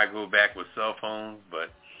far I go back with cell phones,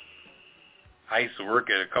 but I used to work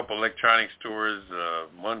at a couple electronic stores,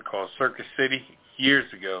 one called Circus City,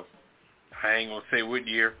 years ago. I ain't going to say what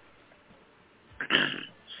year.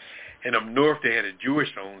 And up north, they had a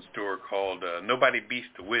Jewish-owned store called Nobody Beats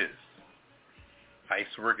the Wiz. I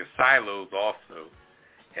used to work at Silos also.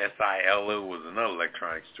 SILO was another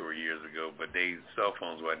electronic store years ago, but cell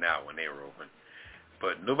phones wasn't out when they were open.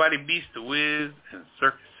 But Nobody Beats the Wiz and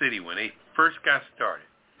Circus City, when they first got started,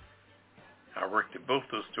 I worked at both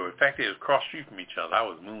those stores. In fact, they was across the street from each other. I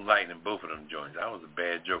was moonlighting in both of them joints. I was a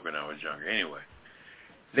bad joker when I was younger. Anyway,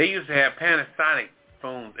 they used to have Panasonic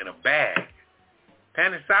phones in a bag.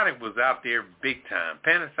 Panasonic was out there big time.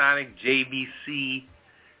 Panasonic, JVC,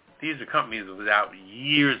 these are companies that was out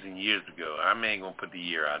years and years ago. I ain't going to put the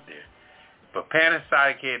year out there. But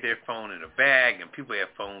Panasonic had their phone in a bag, and people had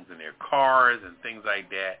phones in their cars and things like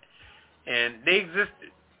that. And they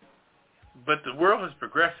existed. But the world has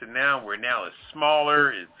progressed now where now it's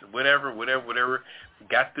smaller, it's whatever. We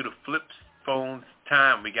got through the flip phones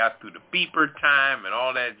time. We got through the beeper time and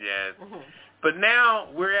all that jazz. Mm-hmm. But now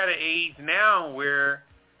we're at an age now where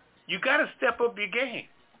you got to step up your game.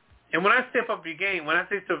 And when I say step up your game,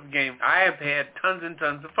 I have had tons and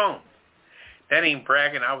tons of phones. That ain't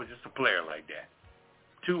bragging. I was just a player like that.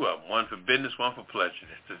 2 of them, one for business, one for pleasure.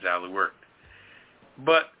 That's just how it worked.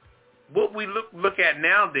 But what we look at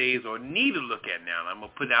nowadays, or need to look at now, and I'm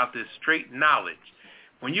going to put out this straight knowledge.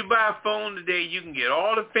 When you buy a phone today, you can get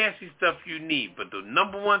all the fancy stuff you need, but the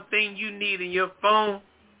number one thing you need in your phone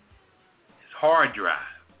is hard drive.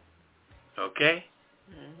 Okay?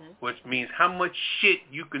 Mm-hmm. Which means how much shit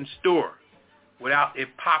you can store without it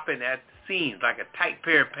popping at the seams like a tight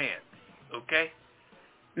pair of pants. Okay?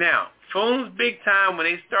 Now, phones big time when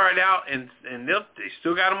they started out, and they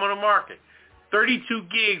still got them on the market. 32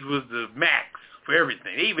 gigs was the max for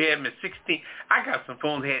everything. They even had them at 16. I got some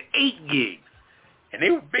phones that had 8 gigs. And they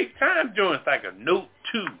were big time joints like a Note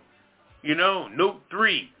 2, Note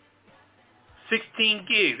 3. 16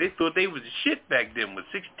 gigs. They thought they was the shit back then with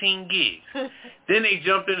 16 gigs. Then they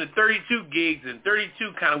jumped into 32 gigs, and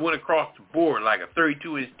 32 kind of went across the board like a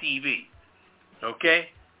 32-inch TV. Okay?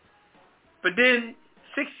 But then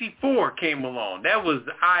 64 came along. That was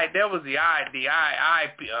the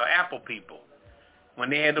Apple people. When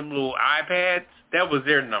they had them little iPads, that was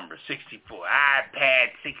their number, 64. iPad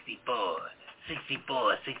 64.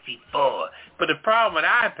 64. But the problem with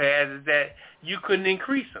iPads is that you couldn't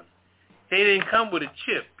increase them. They didn't come with a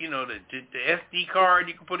chip, the SD card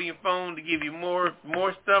you can put in your phone to give you more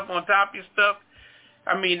stuff on top of your stuff.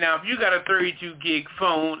 I mean, now if you got a 32 gig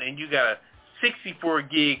phone and you got a 64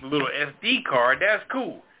 gig little SD card, that's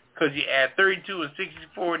cool. Because you add 32 and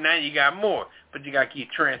 64, now you got more. But you got to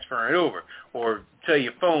keep transferring it over. Or tell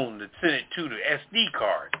your phone to send it to the SD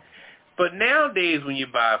card. But nowadays when you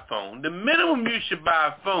buy a phone, the minimum you should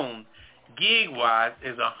buy a phone, gig-wise,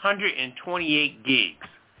 is 128 gigs.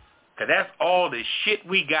 Because that's all the shit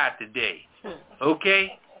we got today.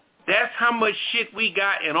 Okay? That's how much shit we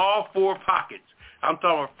got in all four pockets. I'm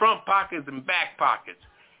talking front pockets and back pockets.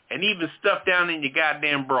 And even stuff down in your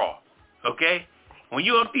goddamn bra. Okay? When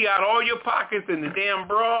you empty out all your pockets in the damn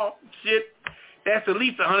bra, shit, that's at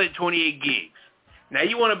least 128 gigs. Now,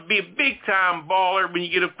 you want to be a big-time baller when you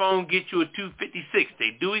get a phone, get you a 256.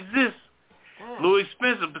 They do exist. A little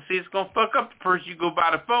expensive, but see, it's going to fuck up the person you go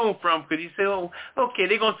buy the phone from because you say, oh, okay,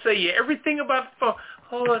 they're going to tell you everything about the phone.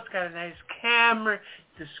 Oh, it's got a nice camera.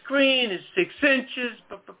 The screen is 6 inches.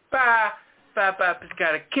 It's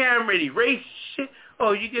got a camera. It erases shit.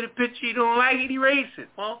 Oh, you get a picture you don't like it, erase it.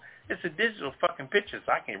 Well, it's a digital fucking picture,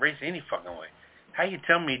 so I can erase it any fucking way. How you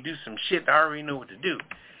tell me to do some shit I already know what to do?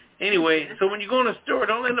 Anyway, so when you go in a store,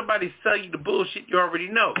 don't let nobody sell you the bullshit you already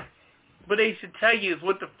know. But they should tell you is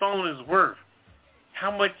what the phone is worth.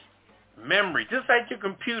 How much memory. Just like your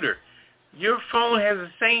computer. Your phone has the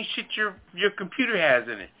same shit your computer has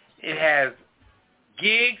in it. It has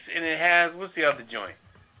gigs and it has, what's the other joint?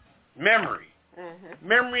 Memory. Mm-hmm.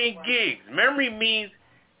 Memory and gigs. Memory means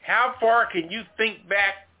how far can you think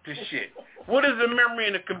back to shit. What is a memory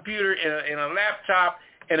in a computer, in a laptop,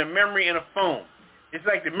 and a memory in a phone? It's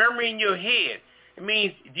like the memory in your head. It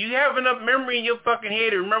means, do you have enough memory in your fucking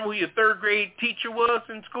head to remember who your third grade teacher was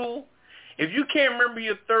in school? If you can't remember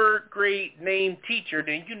your third grade named teacher,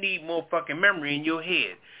 then you need more fucking memory in your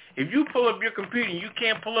head. If you pull up your computer and you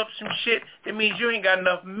can't pull up some shit, it means you ain't got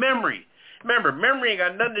enough memory. Remember, memory ain't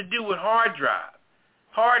got nothing to do with hard drive.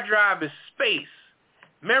 Hard drive is space.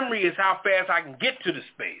 Memory is how fast I can get to the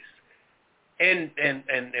space. And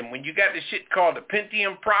when you got this shit called the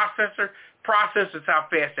Pentium processor is how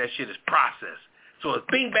fast that shit is processed. So it's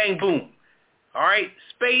bing, bang, boom. All right?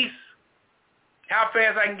 Space, how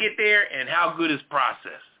fast I can get there, and how good is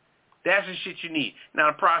processed. That's the shit you need. Now,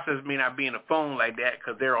 the process may not be in a phone like that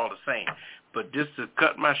because they're all the same. But just to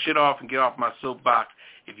cut my shit off and get off my soapbox,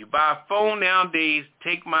 if you buy a phone nowadays,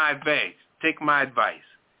 take my advice.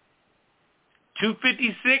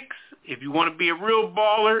 256, if you want to be a real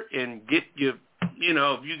baller and get your,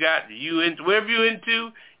 if you got into whatever you're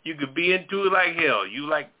into, you could be into it like hell. You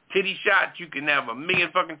like titty shots, you can have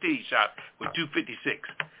 1,000,000 fucking titty shots with 256.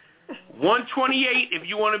 128, if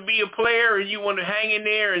you want to be a player and you want to hang in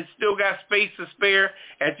there and still got space to spare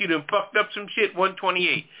after you done fucked up some shit,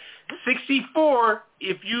 128. 64,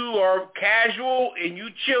 if you are casual and you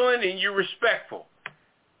chilling and you're respectful.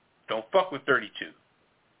 Don't fuck with 32.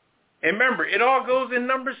 And remember, it all goes in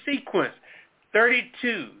number sequence.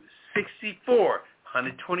 32, 64,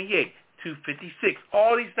 128, 256.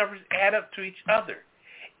 All these numbers add up to each other.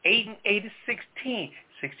 8 and 8 is 16.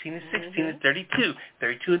 16 and 16 is 32.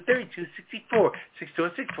 32 and 32 is 64. 62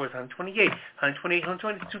 and 64 is 128. 128,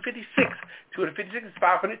 120 is 256. 256 is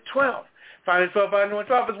 512.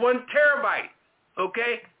 512 is 1 terabyte.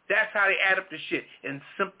 Okay? That's how they add up the shit in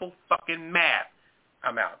simple fucking math.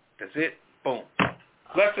 I'm out. That's it. Boom.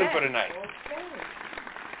 Lesson for the night. Okay.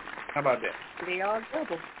 How about that? They all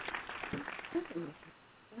double.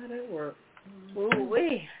 How that work?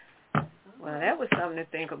 Ooh-wee. Well, that was something to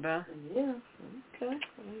think about. Yeah. Okay.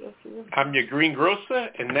 I'm your greengrocer,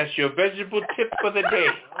 and that's your vegetable tip for the day.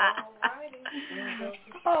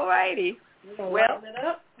 All righty. Well,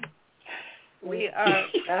 we are.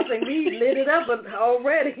 I think we lit it up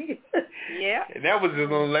already. Yeah. And that was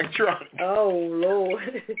just on electronic. Oh,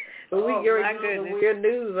 Lord. We're doing weird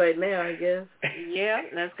news right now, I guess. Yeah,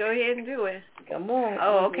 let's go ahead and do it. Come on.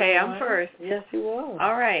 Oh, okay, I'm first. Yes, you are.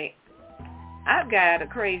 All right. I've got a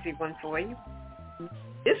crazy one for you.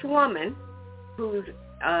 This woman, who's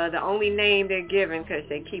the only name they're giving because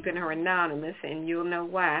they're keeping her anonymous, and you'll know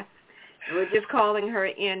why. We're just calling her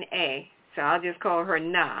N.A., so I'll just call her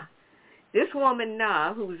Na. This woman,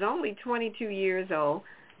 Na, who's only 22 years old,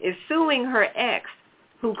 is suing her ex,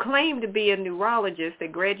 who claimed to be a neurologist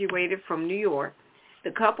that graduated from New York.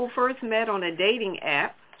 The couple first met on a dating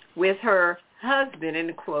app with her husband,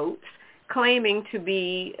 in quotes, claiming to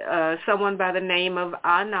be someone by the name of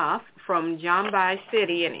Anaf from Jambi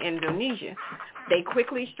City in Indonesia. They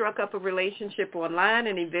quickly struck up a relationship online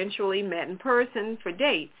and eventually met in person for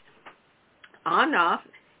dates. Anaf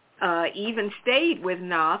even stayed with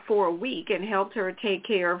Na for a week and helped her take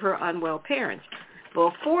care of her unwell parents.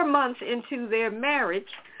 Well, 4 months into their marriage,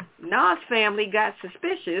 Na's family got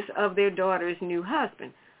suspicious of their daughter's new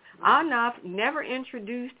husband. Anaf never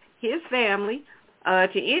introduced his family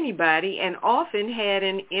to anybody and often had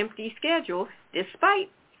an empty schedule despite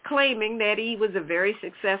claiming that he was a very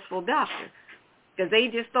successful doctor. because they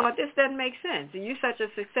just thought this doesn't make sense. You're such a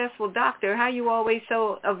successful doctor. How you always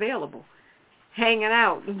so available, hanging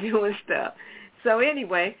out and doing stuff? So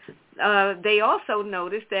anyway, they also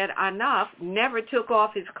noticed that Ahnaf never took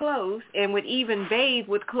off his clothes and would even bathe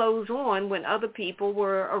with clothes on when other people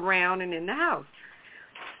were around and in the house.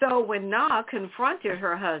 So when Na confronted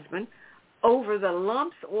her husband over the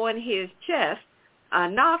lumps on his chest,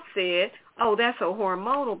 Ahnaf said, "Oh, that's a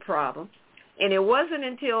hormonal problem." And it wasn't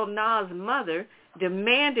until Na's mother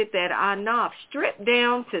demanded that Ahnaf strip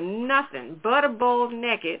down to nothing but a bald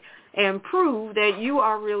naked and prove that you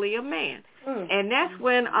are really a man. And that's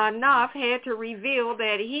when Ahnaf had to reveal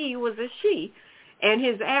that he was a she, and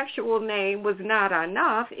his actual name was not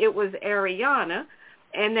Ahnaf, it was Ariana,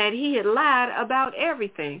 and that he had lied about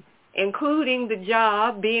everything, including the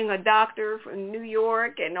job, being a doctor from New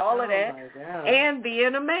York and all of that, and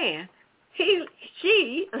being a man.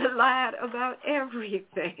 She lied about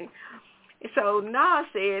everything. So Na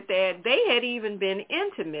said that they had even been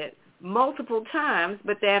intimate multiple times,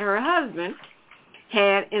 but that her husband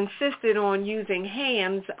had insisted on using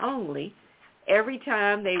hands only every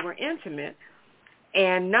time they were intimate,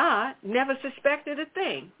 and Na never suspected a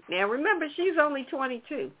thing. Now remember, she's only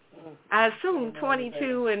 22. I assume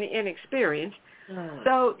 22 and inexperienced.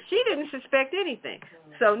 So she didn't suspect anything.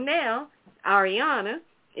 So now Ariana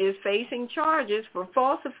is facing charges for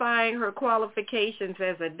falsifying her qualifications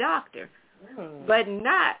as a doctor, but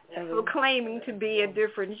not for claiming to be a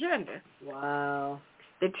different gender. Wow.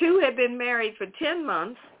 The two had been married for 10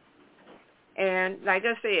 months, and like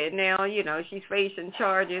I said, now, she's facing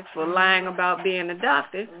charges for lying about being a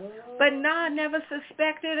doctor, but Na never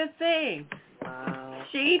suspected a thing. Wow.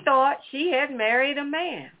 She thought she had married a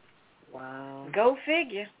man. Wow. Go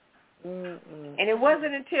figure. And it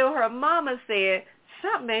wasn't until her mama said,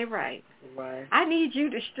 "Something ain't right. Right. I need you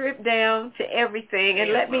to strip down to everything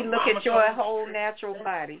and let me look at your whole natural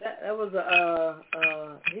body." That was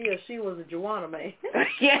he or she was a Joanna man.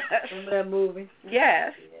 Yes. Remember that movie?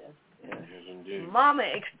 Yes. Yes, indeed. Mama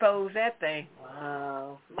exposed that thing.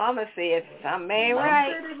 Wow. Mama said, "Something ain't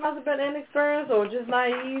right." They must have been inexperienced or just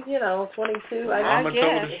naive, 22. Mama guess.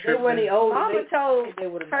 told her to If they were any strip older, Mama told they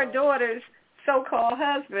would have her known. daughter's so-called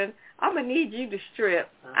husband, "I'm going to need you to strip.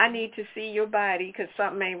 I need to see your body because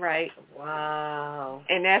something ain't right." Wow.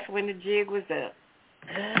 And that's when the jig was up.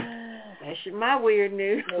 That's my weird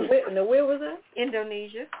news. Now, where was that?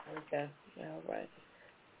 Indonesia. Okay. All right.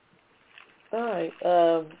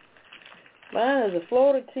 Mine is a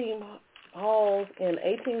Florida team hauls in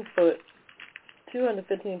 18-foot,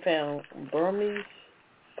 215-pound Burmese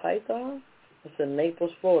python. It's in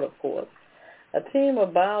Naples, Florida, of course. A team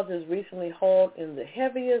of biologists recently hauled in the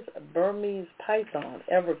heaviest Burmese python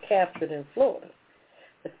ever captured in Florida.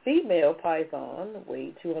 The female python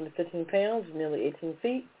weighed 215 pounds, nearly 18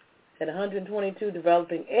 feet, had 122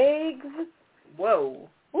 developing eggs. Whoa.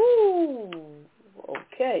 Ooh.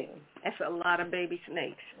 Okay. That's a lot of baby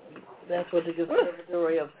snakes. That's what the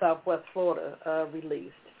Conservatory of Southwest Florida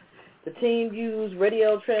released. The team used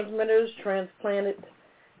radio transmitters transplanted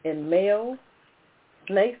in male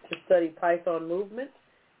snakes to study python movements,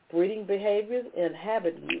 breeding behaviors, and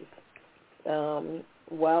habit use.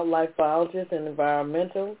 Wildlife biologist and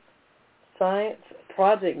environmental science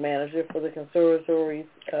project manager for the Conservatory's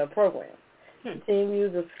program. The team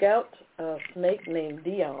used a scout snake named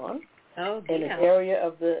Dion in an area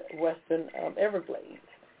of the western Everglades.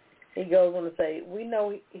 He goes on to say, "We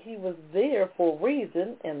know he was there for a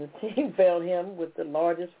reason, and the team found him with the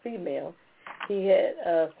largest female he had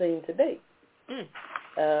seen to date."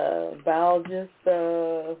 Biologist,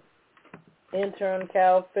 intern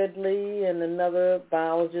Cal Fidley, and another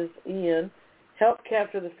biologist, Ian, helped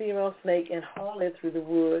capture the female snake and haul it through the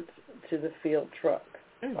woods to the field truck.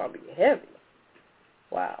 Probably heavy.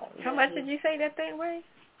 Wow. How much did you say that thing weighed?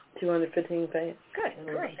 215 pounds. Good,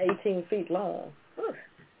 great. 18 feet long.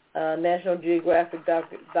 National Geographic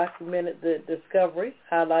documented the discovery,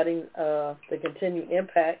 highlighting the continued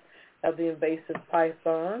impact of the invasive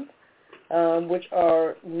pythons, which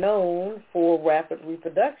are known for rapid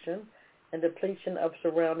reproduction and depletion of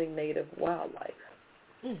surrounding native wildlife.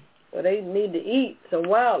 Well, they need to eat some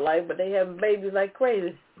wildlife, but they have babies like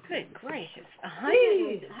crazy. Good gracious.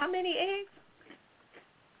 100? How many eggs?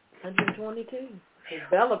 122.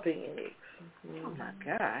 Developing eggs. Oh, my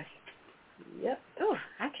gosh. Yep. Oh,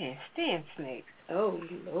 I can't stand snakes. Oh,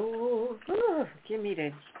 Lord. Oh, give me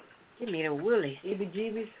the willies.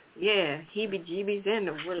 Heebie-jeebies? Yeah, heebie-jeebies and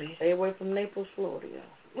the willies. Stay away from Naples, Florida,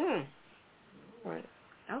 y'all. All right.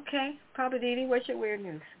 Okay. Papa Didi, what's your weird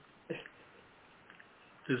news?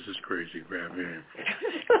 This is crazy, grab here.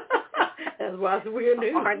 That's why it's weird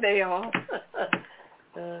news. Aren't they all?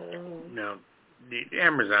 Now,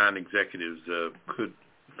 Amazon executives could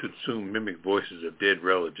soon mimic voices of dead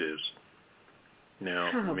relatives.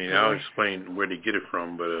 Now, I'll explain where they get it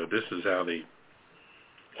from, but this is how they,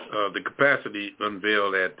 the capacity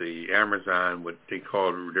unveiled at the Amazon, what they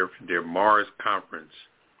call their Mars conference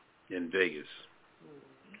in Vegas.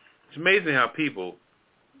 It's amazing how people,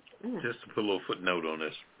 just to put a little footnote on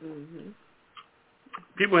this,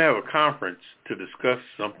 people have a conference to discuss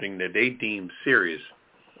something that they deem serious,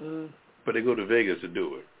 but they go to Vegas to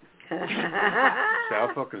do it. So how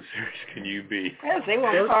fucking serious can you be? Yes, they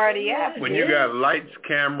want to party after. When you got lights,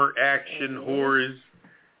 camera, action, whores,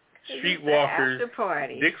 streetwalkers,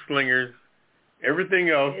 dick slingers, everything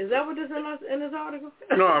else. Is that what is in this article?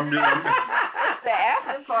 No, I'm the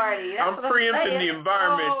after party. That's I'm preempting the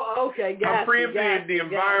environment. Oh, okay, I'm preempting the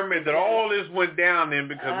environment that all this went down in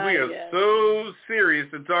because we are so serious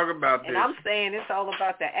to talk about this. And I'm saying it's all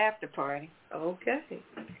about the after party. Okay.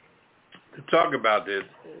 To talk about this,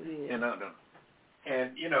 and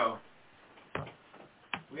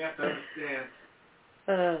we have to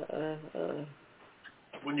understand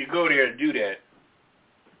when you go there to do that.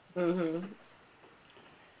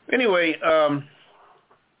 Anyway,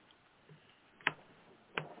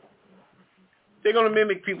 they're going to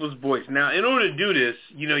mimic people's voice. Now, in order to do this,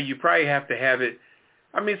 you probably have to have it.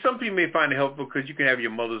 Some people may find it helpful because you can have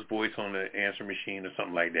your mother's voice on the answer machine or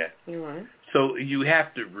something like that. Right. So you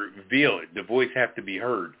have to reveal it. The voice have to be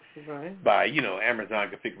heard by, Amazon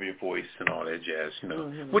configure your voice and all that jazz,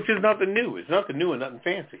 which is nothing new. It's nothing new and nothing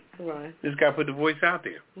fancy. Right. This guy put the voice out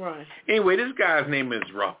there. Right. Anyway, this guy's name is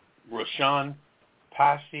Roshan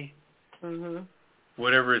Pashi,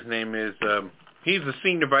 whatever his name is. He's the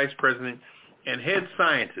senior vice president and head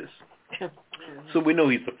scientist. So we know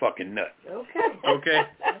he's a fucking nut. Okay.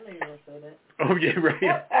 I knew you were going to say that. Oh, yeah,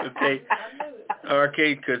 right. Okay.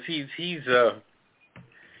 Okay, because he's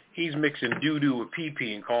mixing doo-doo with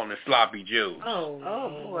pee-pee and calling it sloppy joes. Oh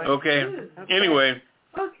boy. Okay. Anyway.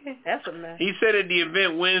 Okay. That's a mess. He said at the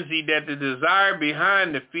event Wednesday that the desire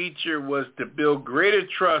behind the feature was to build greater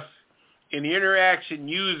trust in the interaction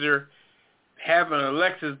user having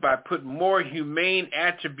Alexas by putting more humane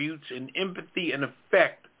attributes and empathy and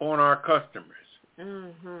effect on our customers.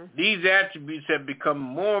 These attributes have become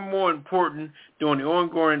more and more important during the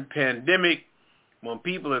ongoing pandemic. When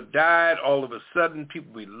people have died, all of a sudden,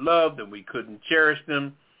 people we loved and we couldn't cherish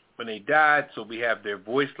them when they died, so we have their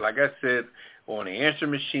voice, like I said, on the answer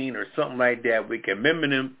machine or something like that. We can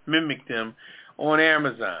mimic them on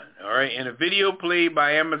Amazon. All right. In a video played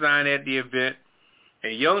by Amazon at the event, a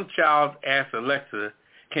young child asked Alexa,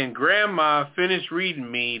 "Can Grandma finish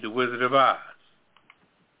reading me The Wizard of Oz?"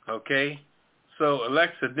 Okay. So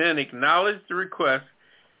Alexa then acknowledged the request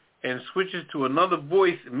and switches to another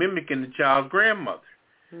voice mimicking the child's grandmother.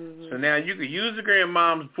 So now you can use the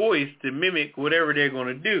grandmom's voice to mimic whatever they're going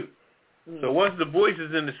to do. So once the voice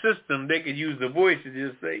is in the system, they can use the voice to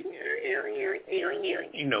just say,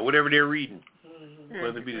 whatever they're reading,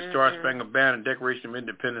 whether it be the Star Spangled Banner, Declaration of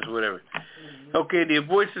Independence, whatever. Okay, the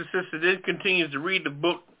voice assistant then continues to read the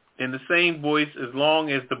book in the same voice as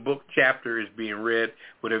long as the book chapter is being read,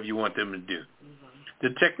 whatever you want them to do. The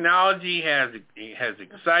technology has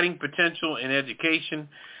exciting potential in education,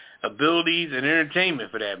 abilities, and entertainment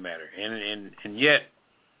for that matter. And yet,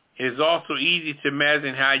 it is also easy to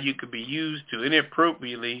imagine how you could be used to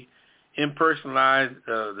inappropriately impersonalize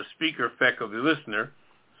the speaker effect of the listener.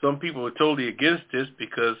 Some people are totally against this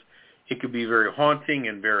because it could be very haunting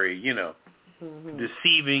and very,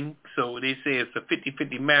 deceiving. So they say it's a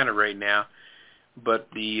 50-50 matter right now. But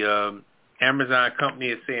the Amazon company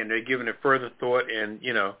is saying they're giving it further thought and,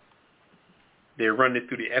 they're running it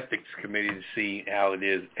through the ethics committee to see how it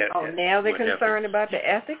is. Now they're concerned about the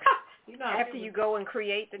ethics? After you go and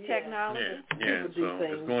create the technology? Yeah, so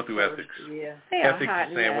it's going through ethics. Yeah. Ethics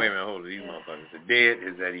is saying, wait a minute, hold it, these motherfuckers are dead.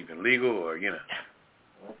 Is that even legal or,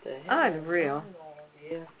 What the hell? Unreal.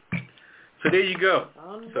 Yeah. So there you go.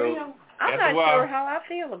 Unreal. So, I'm not sure how I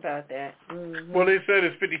feel about that. Well, they said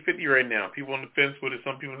it's 50-50 right now. People on the fence with it.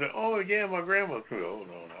 Some people say, oh, yeah, my grandma's cool. Oh,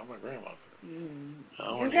 no, not my grandma's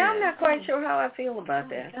cool. I'm not quite sure how I feel about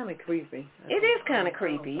that. It's kind of creepy. It is kind of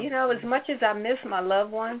creepy. As much as I miss my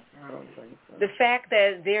loved ones, I don't think so. the fact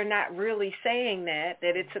that they're not really saying that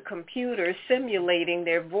it's a computer simulating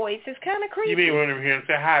their voice is kind of creepy. You may want to hear him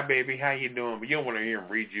say, hi, baby, how you doing? But you don't want to hear him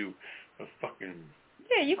read you a fucking...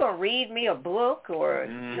 Yeah, you going to read me a book or...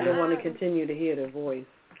 You don't want to continue to hear their voice.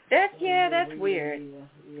 That's weird.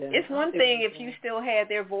 Yeah. It's one thing if you still had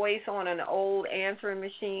their voice on an old answering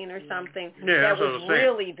machine or something that was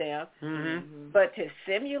really them. But to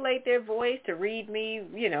simulate their voice, to read me,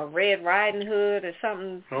 Red Riding Hood or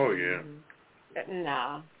something. Oh, yeah.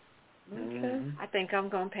 Nah. Okay. I think I'm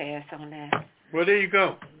going to pass on that. Well, there you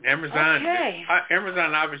go. Amazon. Okay.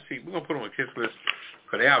 Amazon, obviously, we're going to put them on KISS list,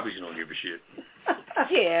 because they obviously don't give a shit.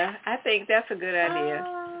 Yeah, I think that's a good idea.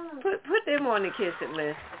 Put them on the KISS It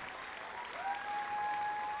list.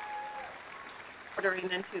 Ordering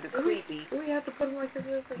into the creepy. We have to put them on KISS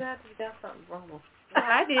list because I think that's something wrong. Well,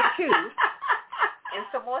 I did too. And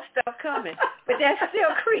some more stuff coming. But that's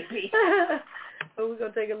still creepy. So we're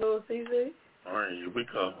going to take a little CC? All right, here we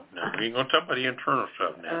go. Now, we ain't going to talk about the internal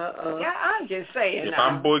stuff now. Yeah, I'm just saying if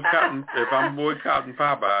I'm boycotting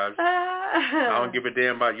Popeyes, I don't give a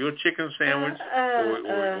damn about your chicken sandwich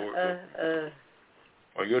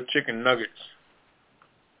or your chicken nuggets.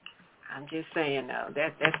 I'm just saying, though,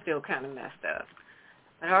 that's still kind of messed up.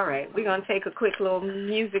 But all right, we're going to take a quick little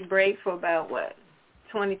music break for about,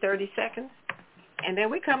 20, 30 seconds? And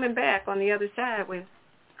then we're coming back on the other side with,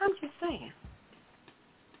 I'm just saying.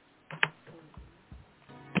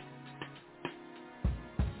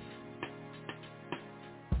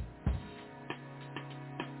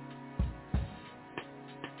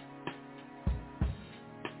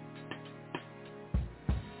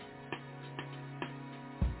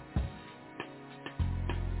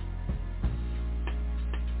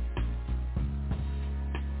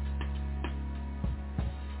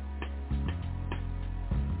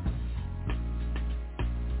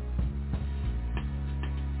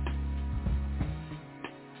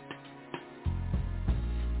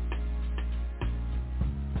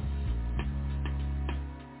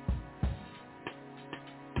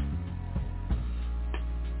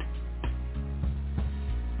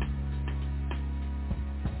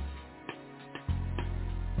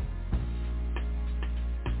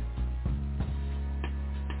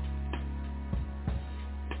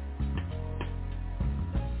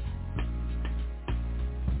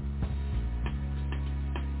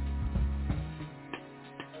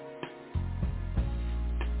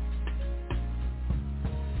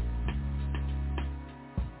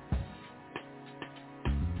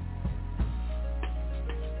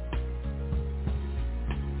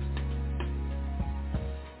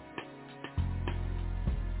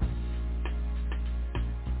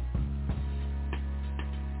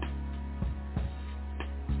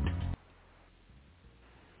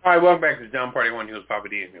 All right, welcome back to the John Party One. Here's Papa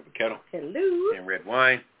D and Mr. Kettle. Hello. And Red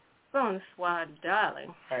Wine. Bonsoir, darling.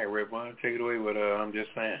 All right, Red Wine, take it away with I'm Just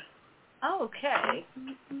Saying. Okay.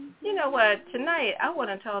 You know what? Tonight I want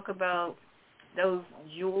to talk about those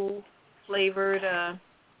jewel-flavored,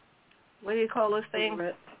 what do you call those things?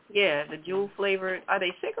 Cigarettes. Yeah, the jewel-flavored. Are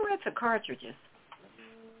they cigarettes or cartridges?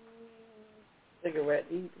 Cigarette.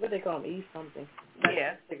 What do they call them? E-something.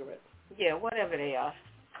 Yeah. Cigarettes. Yeah, whatever they are.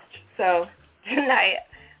 So tonight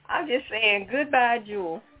I'm just saying goodbye,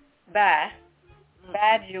 Jewel. Bye.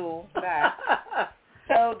 Bye, Jewel. Bye.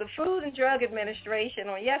 So the Food and Drug Administration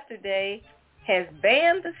on yesterday has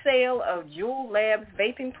banned the sale of Juul Labs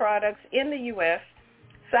vaping products in the U.S.,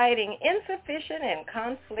 citing insufficient and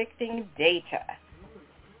conflicting data.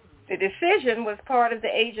 The decision was part of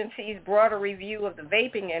the agency's broader review of the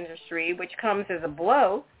vaping industry, which comes as a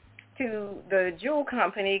blow to the Juul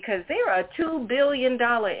company because they're a $2 billion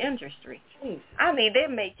industry. I mean, they're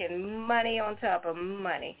making money on top of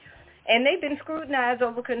money. And they've been scrutinized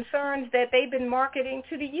over concerns that they've been marketing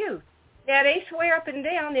to the youth. Now, they swear up and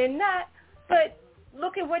down they're not, but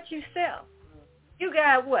look at what you sell. You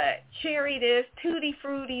got what? Cherry this, tutti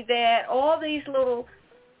frutti that, all these little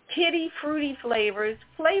kitty fruity flavors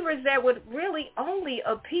that would really only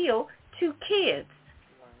appeal to kids.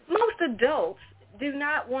 Most adults do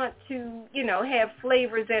not want to, have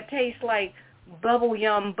flavors that taste like bubble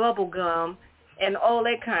yum, bubble gum, and all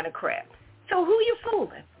that kind of crap. So who you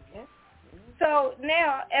fooling? So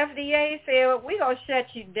now FDA said, well, we're going to shut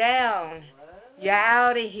you down. You're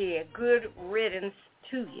out of here. Good riddance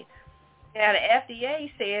to you. Now, the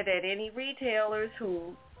FDA said that any retailers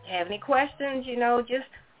who have any questions, just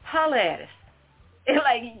holler at us. It's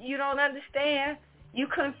like, you don't understand? You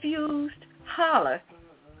confused? Holler.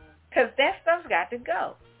 Because that stuff's got to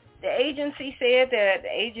go. The agency said that, the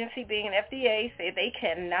agency being an FDA, said they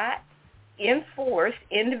cannot enforce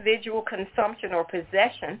individual consumption or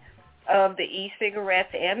possession of the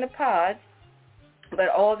e-cigarettes and the pods, but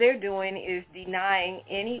all they're doing is denying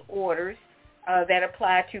any orders that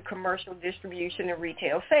apply to commercial distribution and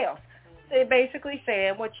retail sales. They're basically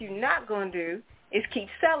saying what you're not going to do is keep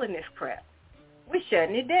selling this crap. We're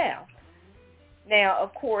shutting it down. Now,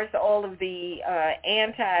 of course, all of the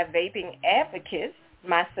anti-vaping advocates,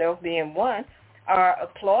 myself being one, are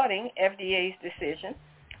applauding FDA's decision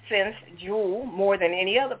since Juul, more than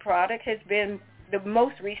any other product, has been the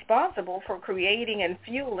most responsible for creating and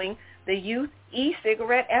fueling the youth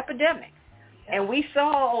e-cigarette epidemic. And we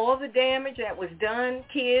saw all the damage that was done.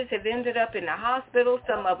 Kids have ended up in the hospital.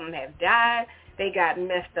 Some of them have died. They got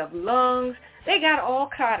messed up lungs. They got all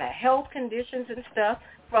kind of health conditions and stuff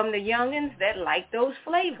from the youngins that like those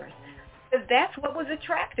flavors. Because that's what was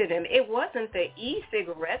attracting them. It wasn't the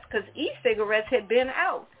e-cigarettes, because e-cigarettes had been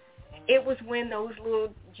out. It was when those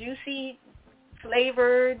little juicy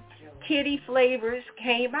flavored kitty flavors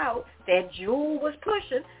came out that Juul was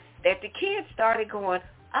pushing that the kids started going,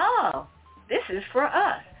 oh, this is for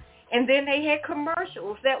us. And then they had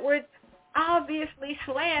commercials that were obviously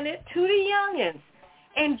slanted to the youngins.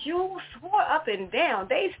 And Juul swore up and down.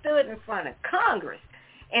 They stood in front of Congress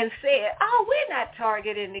and said, oh, we're not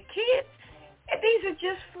targeting the kids. These are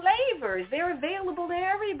just flavors. They're available to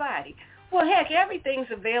everybody. Well, heck, everything's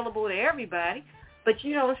available to everybody, but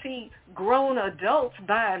you don't see grown adults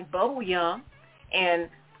buying bubble yum and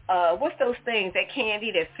what's those things, that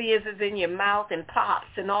candy that fizzes in your mouth and pops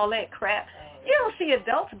and all that crap. You don't see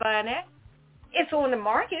adults buying that. It's on the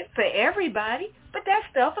market for everybody, but that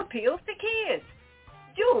stuff appeals to kids.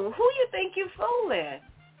 Dude, who you think you're fooling?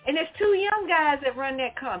 And there's two young guys that run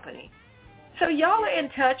that company. So y'all are in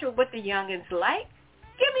touch with what the youngins like.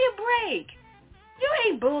 Give me a break. You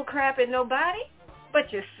ain't bullcrapping nobody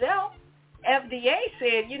but yourself. FDA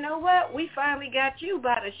said, you know what? We finally got you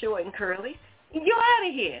by the short and curly. You're out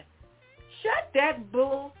of here. Shut that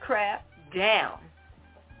bull crap down.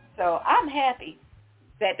 So I'm happy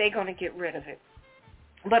that they're going to get rid of it.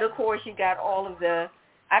 But, of course, you got all of the,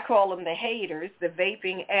 I call them the haters, the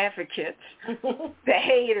vaping advocates, the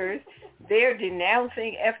haters. They're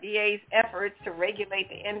denouncing FDA's efforts to regulate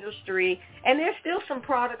the industry, and there's still some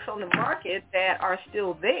products on the market that are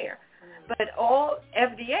still there. But all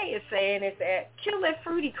FDA is saying is that kill that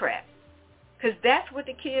fruity crap, because that's what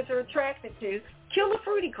the kids are attracted to. Kill the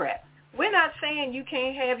fruity crap. We're not saying you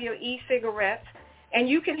can't have your e-cigarettes, and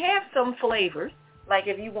you can have some flavors, like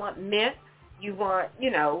if you want mint, you want,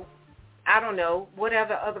 you know, I don't know,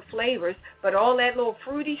 whatever other flavors, but all that little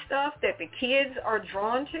fruity stuff that the kids are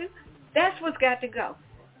drawn to, that's what's got to go.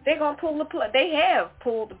 They're going to pull the plug. They have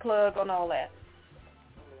pulled the plug on all that.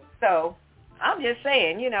 So I'm just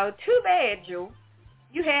saying, you know, too bad, Jewel.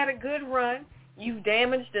 You had a good run. You've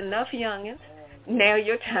damaged enough youngins. Now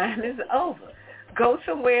your time is over. Go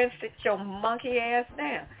somewhere and sit your monkey ass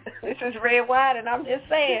down. This is Red White, and I'm just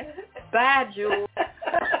saying, bye, Jewel.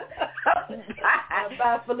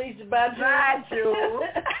 Bye, Felicia. Bye, Jewel. Bye, Jewel.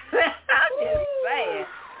 I'm just saying.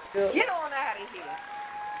 Get on out of here.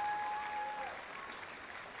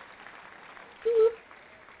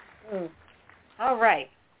 All right.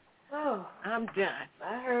 Oh, I'm done.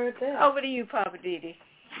 I heard that. Over to you, Papa Didi.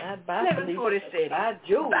 Bye, Living for the city. Bye,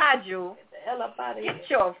 Jewel. Bye, Jewel. Get the hell up out of here. Get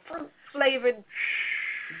your fruit-flavored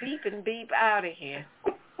beep and beep out of here.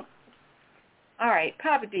 All right,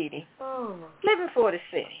 Papa Didi. Oh. Living for the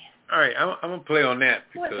city. All right, I'm going to play on that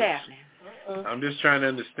because what's happening? I'm just trying to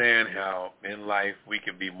understand how in life we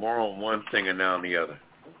can be more on one thing and not on the other.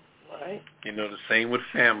 Right. You know, the same with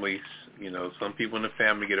families. You know, some people in the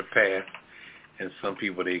family get a pass, and some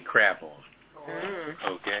people they crap on.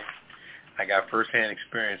 Okay? I got first-hand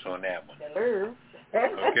experience on that one.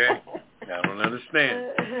 Okay? I don't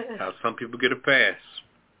understand how some people get a pass.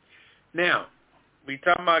 Now, we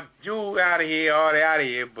talking about Jewel out of here, all they out of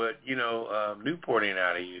here, but, you know, Newport ain't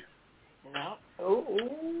out of here. No.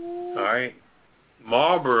 All right?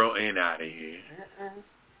 Marlboro ain't out of here.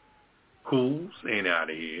 Cools ain't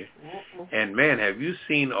out of here. And, man, have you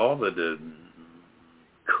seen all of the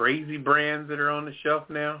crazy brands that are on the shelf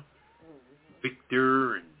now?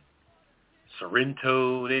 Victor and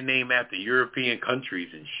Sorrento, they name after European countries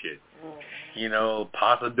and shit. You know,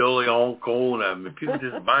 Paso de Leon, I mean, people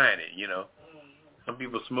just buying it, you know. Some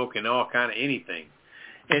people smoking all kind of anything.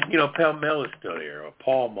 And, you know, Pall Mall is still there, or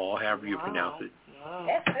Pall Mall, however you pronounce it.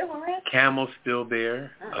 That's still around. Camel's still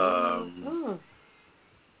there.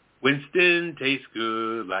 Winston tastes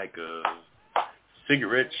good like a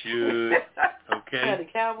cigarette should. Okay. Yeah, the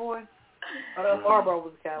cowboy. Oh, Marlboro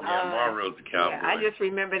was a cowboy. Yeah, Marlboro's a cowboy. Yeah, I just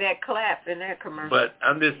remember that clap in that commercial. But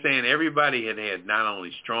I'm just saying, everybody had not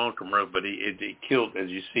only strong commercials, but it killed, as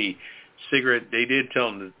you see, cigarette. They did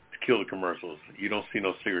tell them to kill the commercials. You don't see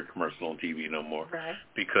no cigarette commercials on TV no more. Right.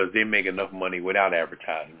 Because they make enough money without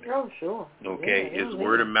advertising. Oh, sure. Okay? Yeah, it's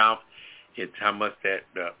word of mouth. It's how much that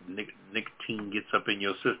nicotine gets up in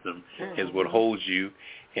your system is what holds you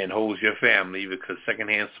and holds your family, because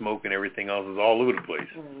secondhand smoke and everything else is all over the place.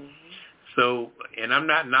 So, and I'm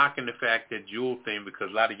not knocking the fact that Juul thing, because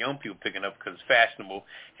a lot of young people picking up because it's fashionable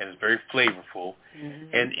and it's very flavorful.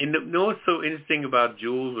 And you know what's so interesting about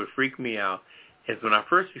Juul, what freaked me out, is when I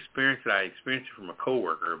first experienced it, I experienced it from a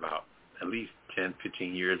coworker about at least 10,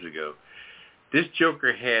 15 years ago. This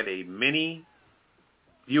joker had a mini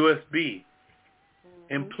USB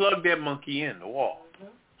and plugged that monkey in the wall.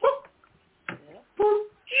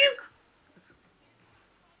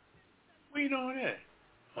 What are you doing with that?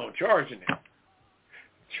 Oh, charging it.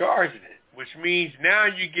 Charging it, which means now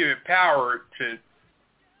you give it power to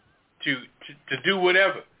do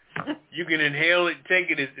whatever. You can inhale it, take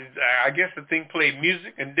it. I guess the thing played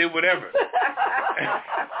music and did whatever.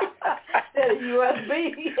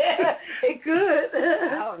 USB, yeah, it could.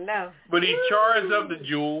 Oh, no. But he charged up the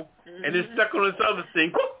jewel and then stuck on this other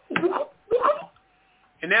thing.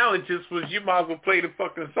 And now it just was, you might as well play the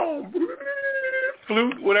fucking song.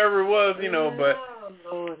 Flute, whatever it was, you know, but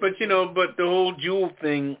the whole jewel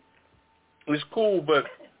thing was cool, but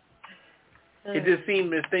it just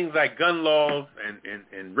seemed that things like gun laws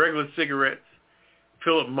and regular cigarettes,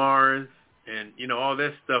 Philip Morris, and, you know, all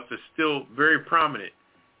that stuff is still very prominent.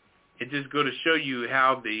 It just go to show you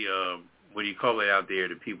how the, what do you call it out there,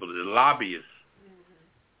 the people, the lobbyists,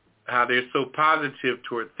 how they're so positive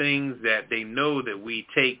toward things that they know that we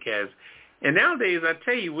take as, and nowadays I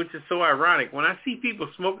tell you, which is so ironic, when I see people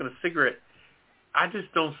smoking a cigarette, I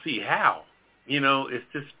just don't see how. You know, it's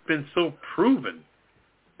just been so proven.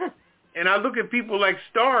 And I look at people like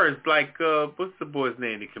stars, like, what's the boy's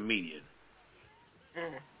name, the comedian?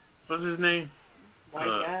 What's his name? White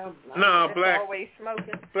guy, black. Always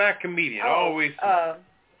smoking. Black comedian, always smoking.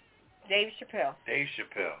 Dave Chappelle. Dave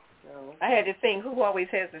Chappelle. I had to think, who always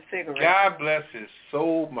has a cigarette? God bless his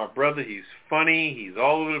soul, my brother. He's funny. He's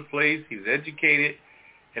all over the place. He's educated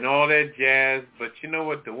and all that jazz. But you know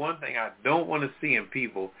what? The one thing I don't want to see in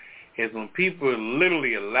people is when people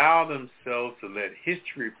literally allow themselves to let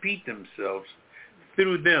history repeat themselves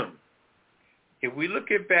through them. If we look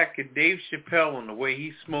back at Dave Chappelle and the way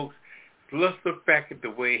he smokes, let's look back at the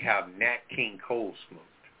way how Nat King Cole smoked.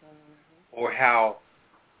 Or how...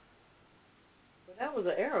 Well, that was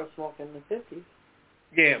an era of smoking in the 50s.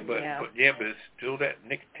 Yeah, but it's still that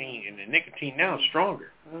nicotine, and the nicotine now is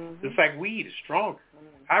stronger. It's like weed is stronger.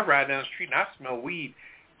 I ride down the street and I smell weed.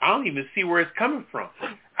 I don't even see where it's coming from.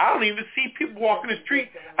 I don't even see people walking the street.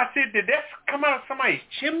 I said, did that come out of somebody's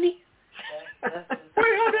chimney? Where the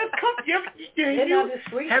hell did that come?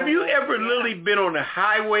 Have you ever literally been on the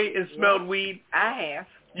highway and smelled weed? I have.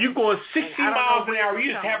 You going 60 miles an hour.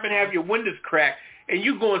 You just happen to have your windows cracked, and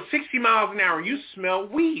you going 60 miles an hour. And you smell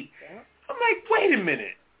weed. I'm like, wait a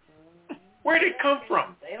minute. Where did it come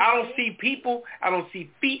from? I don't see people. I don't see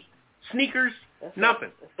feet, sneakers,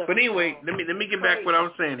 nothing. But anyway, let me get back to what I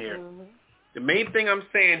was saying here. The main thing I'm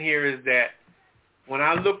saying here is that when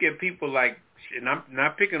I look at people like, and I'm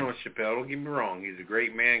not picking on Chappelle, don't get me wrong. He's a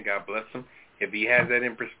great man. God bless him. If he has that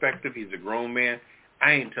in perspective, he's a grown man.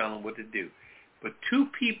 I ain't telling him what to do. But two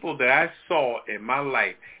people that I saw in my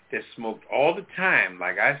life that smoked all the time,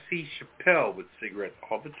 like I see Chappelle with cigarettes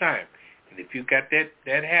all the time. And if you got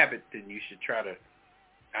that habit, then you should try to,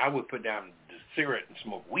 I would put down the cigarette and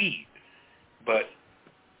smoke weed. But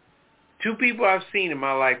two people I've seen in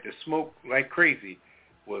my life that smoke like crazy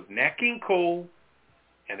was Nat King Cole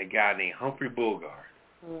and a guy named Humphrey Bogart.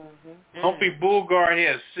 Humphrey Bogart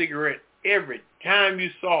had a cigarette every time you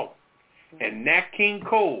saw him. And Nat King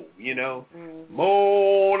Cole, you know,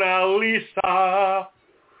 Mona Lisa.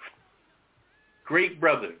 Great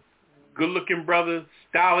brother. Good-looking brother,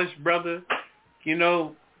 stylish brother, you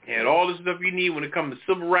know, had all the stuff you need when it comes to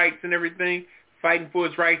civil rights and everything, fighting for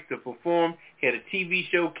his rights to perform. He had a TV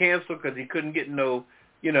show canceled because he couldn't get no,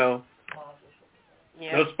 you know,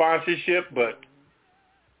 no sponsorship, but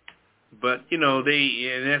you know,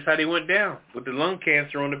 and that's how they went down, with the lung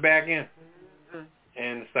cancer on the back end.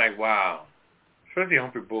 And it's like, wow, especially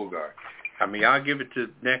Humphrey Bogart. I mean, I'll give it to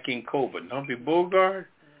Nat King Cole, but Humphrey Bogart,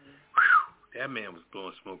 that man was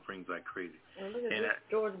blowing smoke rings like crazy. Well, look at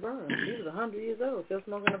George Burns. He was 100 years old, still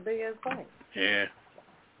smoking a big-ass pipe. Yeah.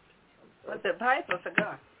 Was it pipe or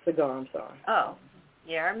cigar? Cigar, I'm sorry. Oh.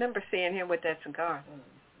 Yeah, I remember seeing him with that cigar.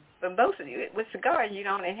 But most of you, with cigars, you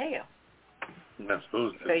don't inhale. You're not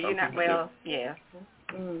supposed to. So you're not, well, yeah.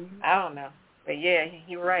 I don't know. But, yeah,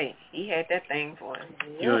 you're right. He had that thing for him.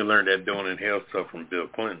 You only learned that don't inhale stuff from Bill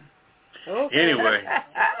Clinton. Okay. Anyway.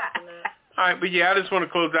 All right, but yeah, I just want to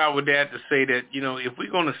close out with that to say that, you know, if we're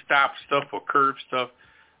going to stop stuff or curb stuff,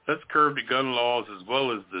 let's curb the gun laws as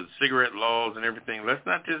well as the cigarette laws and everything. Let's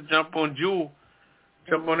not just jump on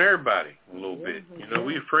jump on everybody a little bit. You know,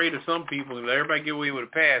 we're afraid of some people and let everybody get away with a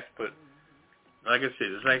pass, but like I said,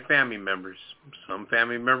 it's like family members. Some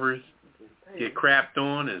family members get crapped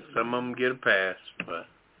on and some of them get a pass, but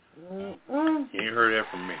you ain't heard that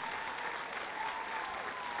from me.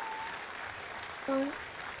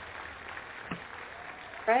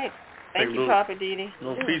 Right. Thank you, Papa Didi.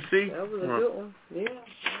 No PC? That was a good one. Yeah,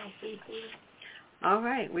 PC. All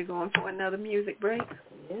right, we're going for another music break.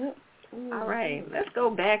 Yep. All right, let's go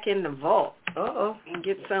back in the vault. And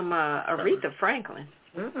get some Aretha Franklin.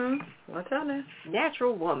 What's on there?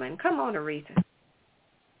 Natural Woman. Come on, Aretha.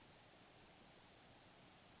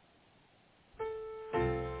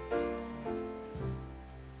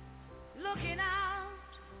 Looking out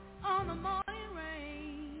on the morning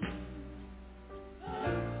rain,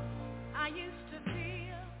 I used to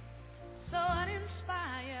feel so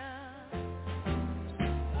uninspired,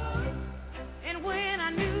 and when I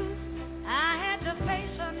knew I had to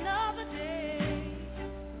face another day,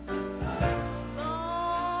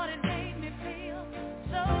 Lord, it made me feel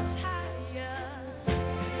so tired.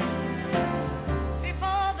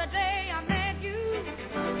 Before the day I met you,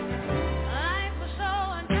 life was so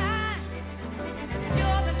unkind.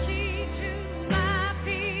 You're the key to my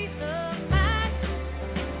peace of mind.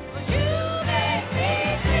 Well, you make me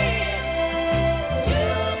feel, you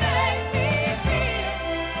make me feel,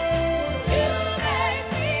 you make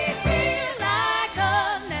me feel like a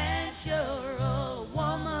natural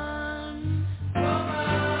woman.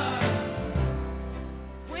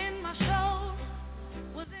 When my soul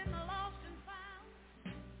was in the lost and found.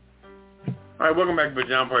 All right, welcome back to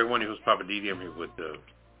Pajama Party 1. Here's Papa Didi. I'm here with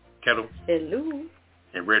Kettle Hello.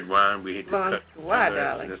 and Red Wine. We hate to cut. Why,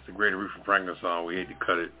 darling? That's the great Aretha Franklin song. We hate to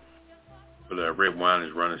cut it. But Red Wine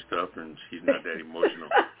is running stuff, and she's not that emotional.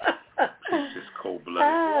 She's just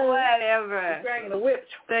cold-blooded. Whatever. Dragging the whip.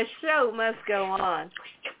 The show must go on.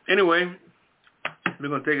 Anyway, we're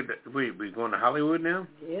going to take it. We're going to Hollywood now?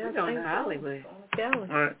 Yeah, We're going to Hollywood. All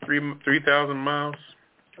right, 3,000 miles.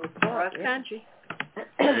 Cross country.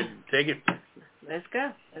 Ready to take it? Let's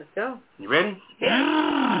go. Let's go. You ready?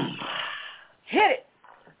 Hit it.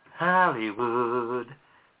 Hollywood.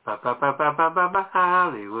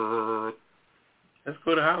 Hollywood. Let's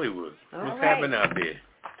go to Hollywood. All What's right. happening out there?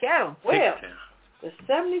 Go. Well, the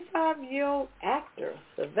 75-year-old actor,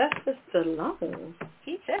 Sylvester Stallone.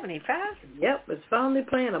 He's 75. Yep, is finally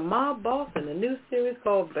playing a mob boss in a new series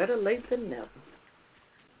called Better Late Than Never.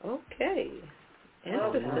 Okay.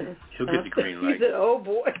 Interesting. She'll get the green He light. said, oh,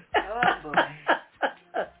 boy. Oh, boy.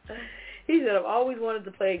 He said, I've always wanted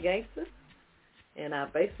to play a gangster, and I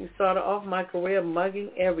basically started off my career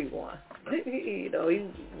mugging everyone. You know, he's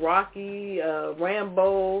Rocky,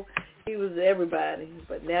 Rambo. He was everybody,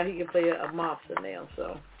 but now he can play a mobster now.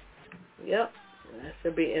 So, yep, that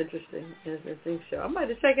should be interesting show. I might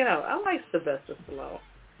have to check it out. I like Sylvester Stallone.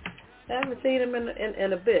 I haven't seen him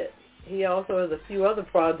in a bit. He also has a few other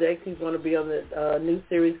projects. He's going to be on the new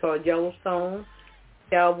series called Yellowstone,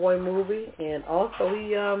 cowboy movie, and also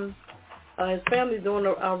his family's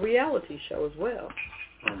doing a reality show as well.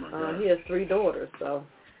 Oh my God. He has 3 daughters, so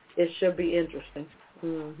it should be interesting.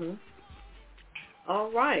 All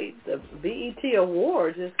right, the BET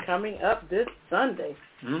Awards is coming up this Sunday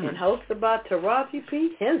and hosted by Taraji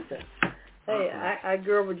P. Henson. Hey, our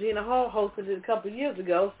girl Regina Hall hosted it a couple of years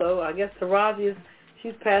ago, so I guess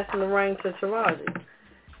she's passing the reign to Taraji.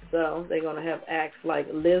 So they're going to have acts like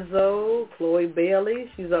Lizzo, Chloe Bailey.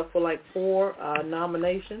 She's up for like 4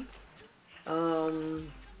 nominations. Lizzo,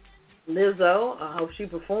 I hope she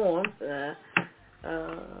performs.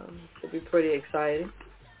 Should be pretty exciting.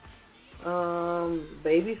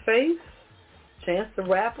 Babyface, Chance the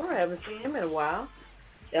Rapper. I haven't seen him in a while.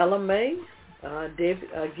 Ella May,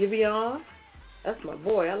 Giveon. That's my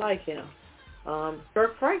boy. I like him.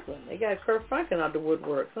 Kirk Franklin. They got Kirk Franklin out the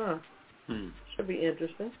woodwork, huh? Should be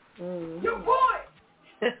interesting. Your boy!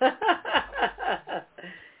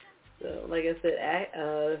 So, like I said,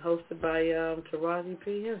 hosted by Taraji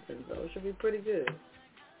P. Henson, so it should be pretty good.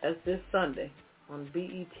 That's this Sunday on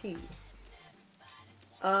BET.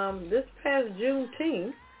 This past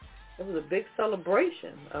Juneteenth, it was a big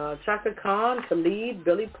celebration. Chaka Khan, Khalid,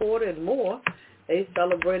 Billy Porter, and more, they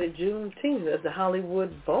celebrated Juneteenth at the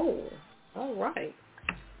Hollywood Bowl. All right.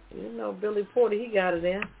 You know Billy Porter, he got it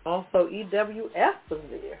in. Also, EWF was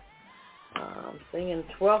there. Singing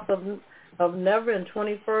 12th of Never and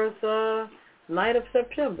 21st Night of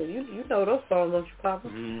September. You know those songs, don't you, Papa?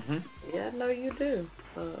 Yeah, I know you do.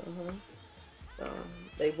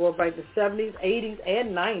 They brought back the 70s, 80s,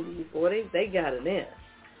 and 90s. Boy, they got it in.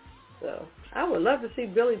 So I would love to see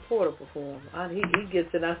Billy Porter perform. He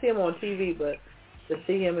gets it. I see him on TV, but to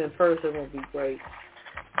see him in person would be great.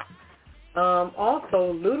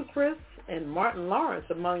 Also, Ludacris and Martin Lawrence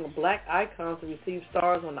among the black icons to receive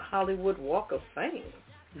stars on the Hollywood Walk of Fame.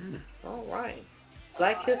 All right.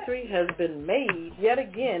 Black history has been made yet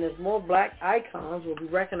again as more black icons will be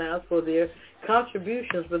recognized for their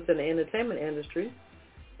contributions within the entertainment industry.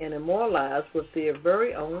 and immortalized with their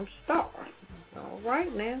very own star. All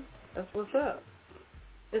right, now. That's what's up.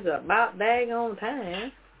 It's about daggone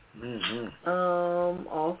time. Mm-hmm.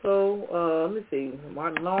 Also, let me see,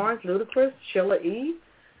 Martin Lawrence, Ludacris, Sheila E.,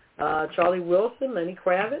 Charlie Wilson, Lenny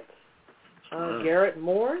Kravitz, Garrett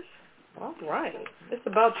Morris. All right. It's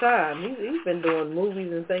about time. He's been doing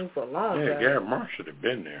movies and things for a long time. Yeah, Garrett Morris should have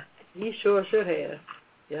been there. He sure should have.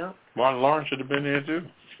 Yeah. Martin Lawrence should have been there, too.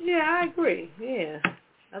 Yeah, I agree. Yeah.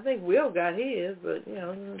 I think Will got his, but, you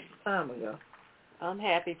know, it was time ago. I'm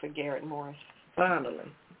happy for Garrett Morris.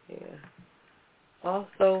 Finally. Yeah.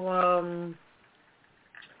 Also,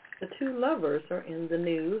 the two lovers are in the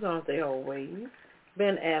news, aren't they always?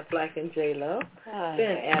 Ben Affleck and J-Lo.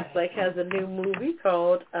 Ben Affleck has a new movie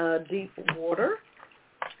called Deep Water.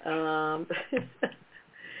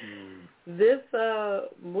 This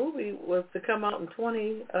movie was to come out in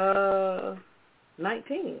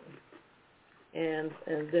 2019. And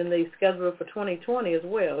then they scheduled it for 2020 as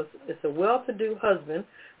well. It's a well-to-do husband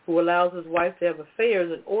who allows his wife to have affairs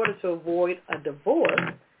in order to avoid a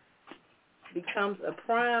divorce becomes a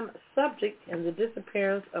prime subject in the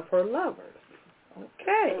disappearance of her lovers.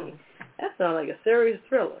 Okay. That sounds like a serious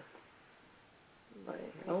thriller.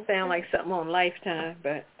 Okay. Sound like something on Lifetime,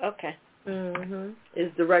 but okay. Mm-hmm.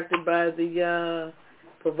 It's directed by the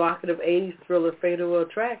provocative 80s thriller Fatal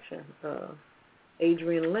Attraction,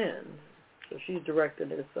 Adrienne Lynn. So she's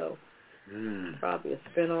directed it, so probably a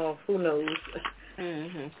spin-off. Who knows?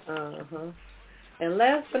 And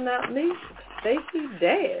last but not least, Stacey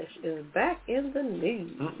Dash is back in the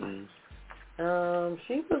news.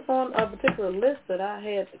 She was on a particular list that I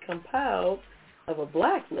had compiled of a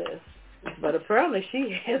blacklist, but apparently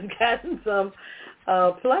she has gotten some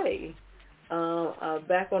play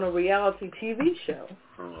back on a reality TV show.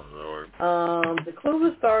 Oh, Lord. The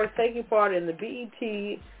Clueless star is taking part in the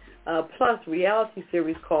BET Plus reality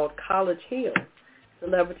series called College Hill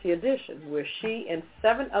Celebrity Edition, where she and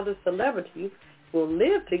 7 other celebrities will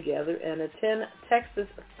live together and attend Texas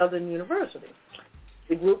Southern University.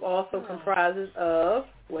 The group also comprises of,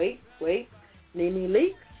 Nene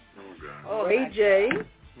Leakes, Ray J.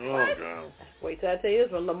 Wait till I tell you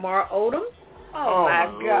this one, Lamar Odom. Oh my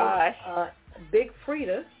gosh. Big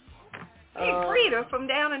Frida. Big Frida from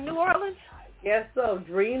down in New Orleans? Yes, so.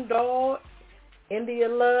 Dream Doll, India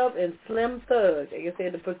Love, and Slim Thug. I guess they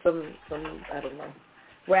had to put some I don't know,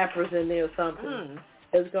 rappers in there or something.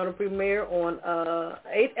 It's going to premiere on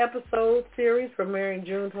 8-episode series premiering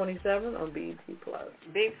June 27 on BET Plus.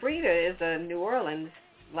 Big Frida is a New Orleans,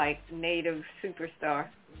 native superstar.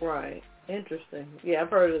 Right. Interesting. Yeah, I've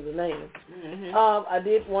heard of the name. I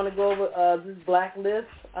did want to go over this black list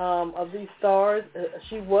of these stars.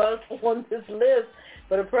 She was on this list,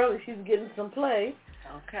 but apparently she's getting some play.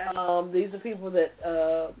 Okay. These are people that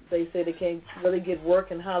they say they can't really get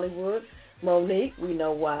work in Hollywood. Monique, we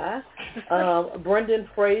know why. Brendan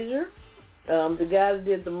Fraser, the guy that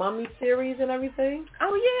did the Mummy series and everything.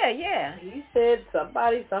 Oh, yeah. He said some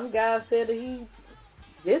guy said that he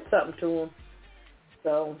did something to him.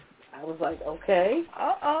 So I was like, okay.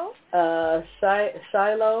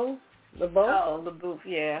 Shiloh LaBeouf. LaBeouf,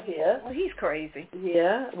 yeah. Yeah. Well, he's crazy.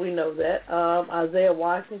 Yeah, we know that. Isaiah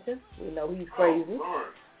Washington, we know he's crazy.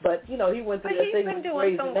 But, he went through that thing with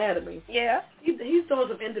Grey's Anatomy. Yeah. He's doing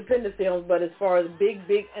some independent films, but as far as big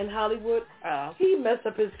in Hollywood, he messed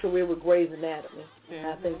up his career with Grey's Anatomy.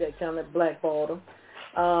 I think that kind of blackballed him.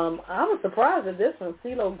 I was surprised at this one.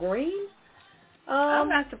 CeeLo Green. I'm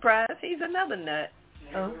not surprised. He's another nut.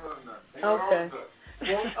 Okay.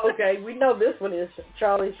 Okay, we know this one is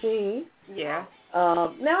Charlie Sheen. Yeah.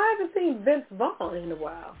 Now, I haven't seen Vince Vaughn in a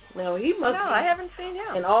while. Now, he must be I haven't seen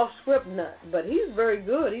him. An off-script nut, but he's very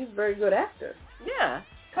good. He's a very good actor. Yeah.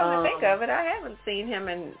 Come to think of it, I haven't seen him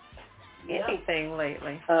in anything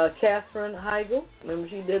lately. Katherine Heigl, remember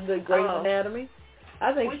she did the Grey's Anatomy?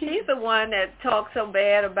 I think she's the one that talked so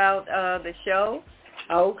bad about the show.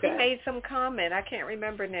 Okay. She made some comment. I can't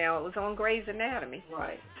remember now. It was on Grey's Anatomy.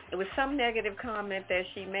 Right. It was some negative comment that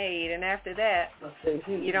she made, and after that,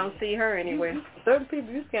 you don't see her anywhere. Certain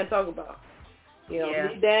people you just can't talk about.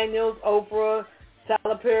 Lee Daniels, Oprah,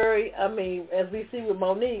 Tyler Perry. I mean, as we see with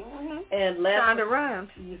Monique. And Shonda Rhimes.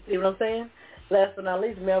 You see what I'm saying? Last but not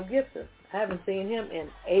least, Mel Gibson. I haven't seen him in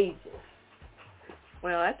ages.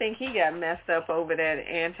 Well, I think he got messed up over that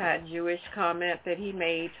anti-Jewish comment that he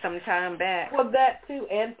made some time back. Well, that too,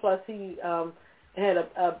 and plus he had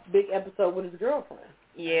a big episode with his girlfriend.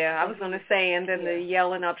 Yeah, I was going to say, and then the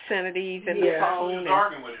yelling obscenities and the phone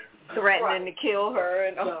and threatening to kill her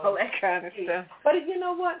and all that kind of stuff. But you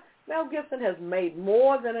know what? Mel Gibson has made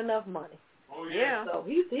more than enough money. Oh, yeah. So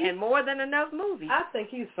he's and more than enough movies. I think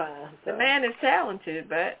he's fine. So. The man is talented,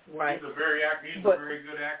 but right. He's a very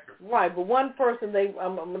good actor. Right, but one person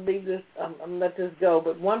I'm gonna leave this. I'm gonna let this go.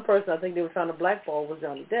 But one person I think they were trying to blackball was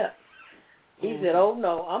Johnny Depp. He said, "Oh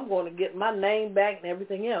no, I'm going to get my name back and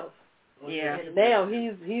everything else." Yeah. And now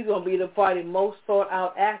he's going to be the probably most sought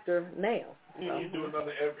out actor now. You do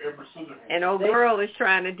another every Susan. And old girl is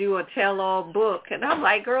trying to do a tell-all book, and I'm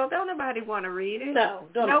like, girl, don't nobody want to read it. No,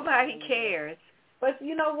 nobody cares. But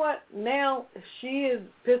you know what? Now she is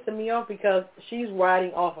pissing me off because she's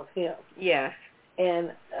riding off of him. Yes.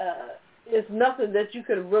 And it's nothing that you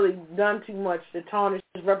could have really done too much to tarnish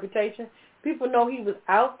his reputation. People know he was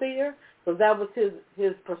out there, so that was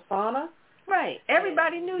his persona. Right.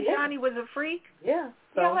 Everybody knew Johnny was a freak. Yeah.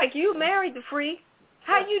 So, yeah, like you married the freak.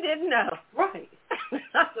 How you didn't know? Right.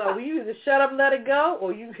 So you either shut up and let it go,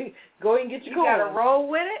 or you go and get your coin. You got to roll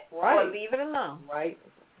with it, right, or leave it alone. Right.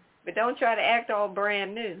 But don't try to act all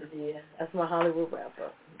brand new. Yeah, that's my Hollywood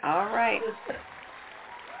wrap-up. All right.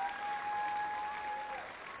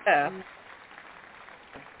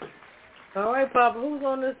 All right, Papa, who's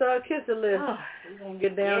on this kissing list? We're going to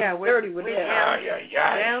get down dirty with that.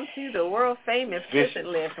 Down to the world-famous kissing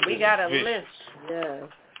list. We got a list. Yeah.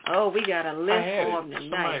 Oh, we got a list for them tonight.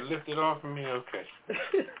 Somebody lift it off of me? Okay.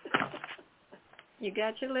 You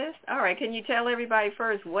got your list? All right, can you tell everybody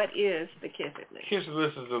first what is the kissing list? Kissing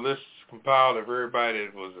list is a list compiled of everybody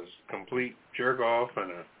that was a complete jerk-off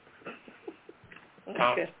and a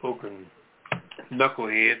outspoken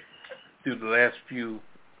knucklehead through the last few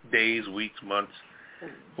days, weeks, months,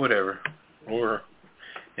 whatever, or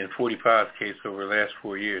in 45's case over the last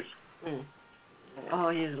 4 years. All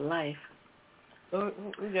his life. Who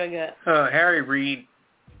got? Harry Reid.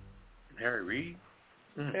 Harry Reid?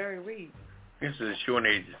 Harry Reid. This is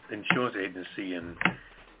an insurance agency in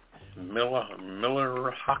Millinocket,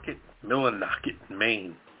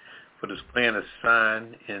 Maine, for this plan a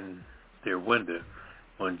sign in their window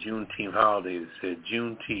on Juneteenth holiday that said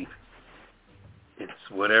Juneteenth. It's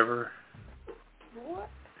whatever. What?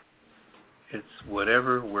 It's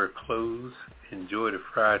whatever. Wear clothes. Enjoy the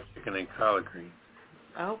fried chicken and collard greens.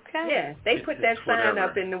 Okay. Yeah, they put that sign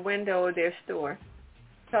up in the window of their store.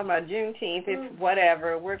 Talking about Juneteenth, it's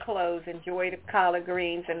whatever. We're closed. Enjoy the collard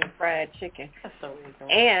greens and the fried chicken. That's so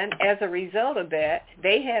reasonable. And as a result of that,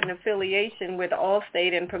 they had an affiliation with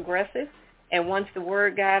Allstate and Progressive. And once the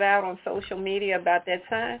word got out on social media about that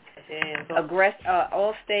sign,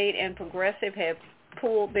 Allstate and Progressive have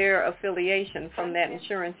pulled their affiliation from that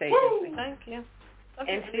insurance agency. Woo! Thank you.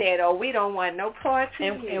 Okay. And said, "Oh, we don't want no parts."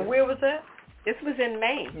 And where was that? This was in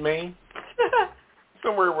Maine. Maine?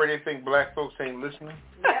 Somewhere where they think black folks ain't listening.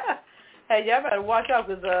 Yeah. Hey, y'all better watch out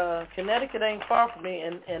because Connecticut ain't far from me,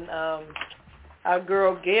 and our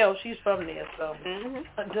girl Gail, she's from there, so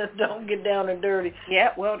just don't get down and dirty.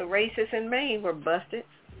 Yeah, well, the racists in Maine were busted.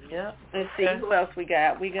 Yeah. Let's see who else we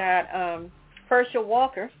got. We got Herschel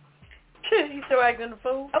Walker. He's still acting the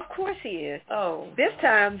fool? Of course he is. Oh. This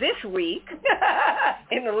week,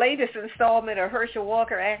 in the latest installment of Herschel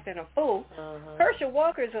Walker Acting a Fool, Herschel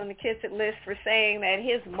Walker's on the kiss it list for saying that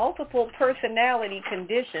his multiple personality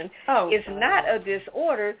condition is not a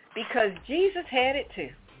disorder because Jesus had it too.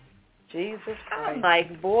 Jesus Christ. I'm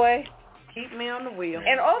like, boy. Keep me on the wheel.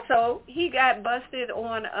 And also, he got busted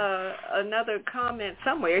on another comment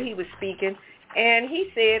somewhere. He was speaking, and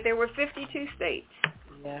he said there were 52 states.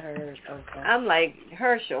 Yeah, I heard. Okay. I'm like,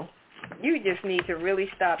 Herschel, you just need to really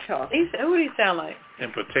stop talking. Who do he sound like?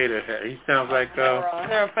 And Potato Head. He sounds like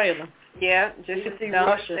Sarah Palin. Yeah, just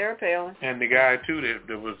Sarah Palin. And the guy too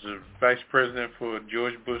that was the vice president for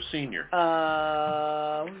George Bush Sr.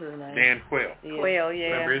 What's his name? Dan Quayle. Yeah. Quayle, yeah.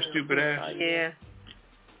 Remember his stupid ass? Yeah.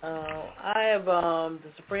 I have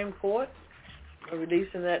the Supreme Court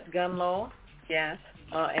releasing that gun law. Yes.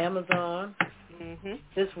 Amazon.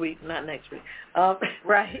 This week, not next week.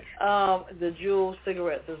 Right. The Juul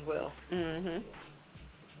cigarettes as well.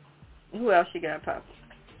 Who else you got, Pop?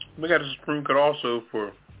 We got a Supreme Court also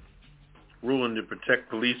for ruling to protect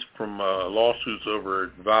police from lawsuits over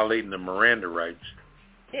violating the Miranda rights.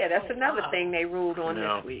 Yeah, that's another thing they ruled on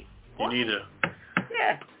this week. You need to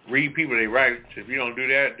read people their rights. If you don't do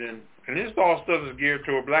that, then... And this all stuff is geared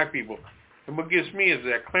toward black people. And what gets me is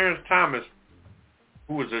that Clarence Thomas,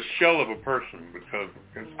 who was a shell of a person, because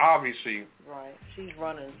it's obviously she's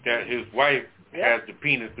running that his wife has the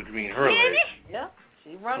penis between her legs. Yeah,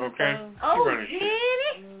 she's running. Okay, oh, running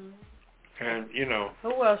shit. And you know,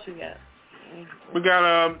 who else you got? We got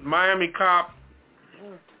a Miami cop.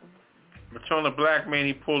 It's on a black man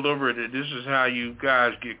he pulled over that this is how you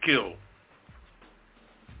guys get killed.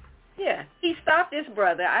 Yeah, he stopped this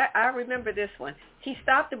brother. I remember this one. He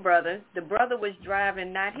stopped the brother. The brother was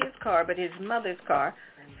driving not his car, but his mother's car.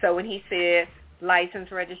 So when he said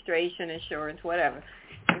license, registration, insurance, whatever,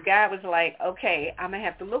 the guy was like, okay, I'm going to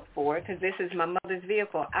have to look for it because this is my mother's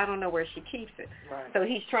vehicle. I don't know where she keeps it. Right. So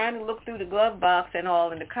he's trying to look through the glove box and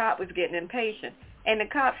all, and the cop was getting impatient. And the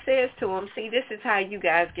cop says to him, see, this is how you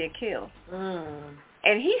guys get killed.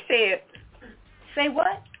 And he said, say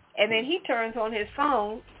what? And then he turns on his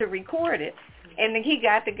phone to record it. And then he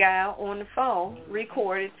got the guy on the phone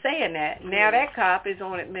recorded saying that. Now that cop is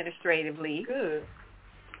on administrative leave. Good.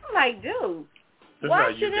 I'm like, dude,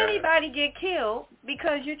 why should anybody get killed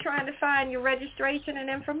because you're trying to find your registration and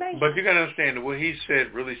information? But you got to understand that what he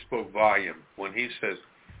said really spoke volume when he says,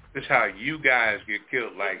 this is how you guys get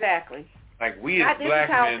killed. Like, exactly. Like we as black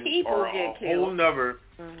men are a whole nother,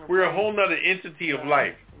 we're a whole nother entity of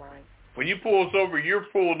life. Right. When you pull us over, you're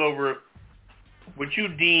pulling over what you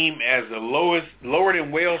deem as the lower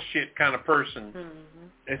than whale shit kind of person.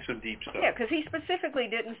 That's some deep stuff. Yeah, because he specifically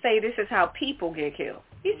didn't say this is how people get killed.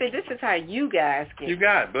 He said this is how you guys get killed. You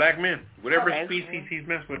got it, black men. Whatever species he's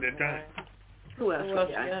messed with at that time. Who else was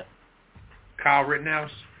that? Kyle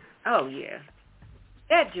Rittenhouse. Oh, yeah.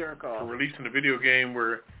 That jerk off. For releasing a video game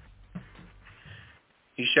where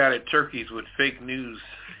he shot at turkeys with fake news.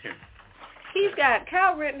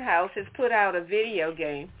 Kyle Rittenhouse has put out a video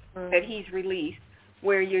game that he's released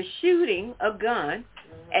where you're shooting a gun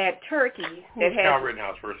at turkeys. Who's Kyle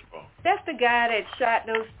Rittenhouse, first of all? That's the guy that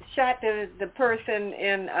shot the person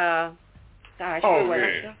in,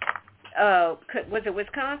 was it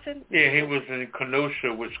Wisconsin? Yeah, he was in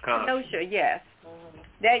Kenosha, Wisconsin. Kenosha, yes.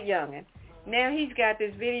 That youngin'. Now he's got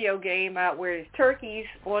this video game out where there's turkeys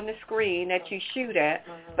on the screen that you shoot at,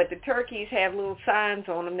 but the turkeys have little signs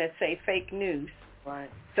on them that say fake news. Right.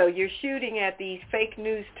 So you're shooting at these fake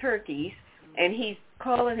news turkeys, and he's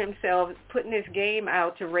calling himself, putting this game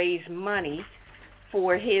out to raise money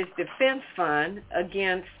for his defense fund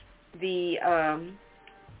against the,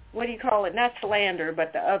 what do you call it, not slander,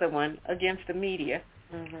 but the other one, against the media,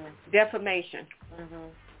 defamation.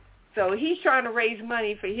 So he's trying to raise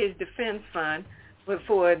money for his defense fund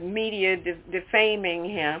for media defaming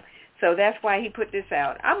him. So that's why he put this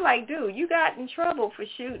out. I'm like, dude, you got in trouble for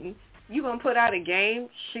shooting. You going to put out a game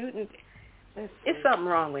shooting? It's something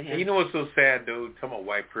wrong with him. You know what's so sad, dude? Talking about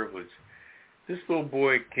white privilege. This little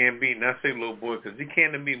boy can't be, and I say little boy because he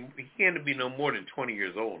can't be no more than 20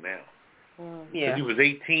 years old now. Yeah. He was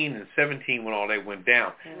 18 and 17 when all that went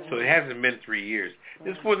down. So it hasn't been 3 years.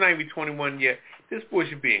 This boy's not even 21 yet. This boy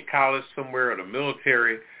should be in college somewhere or the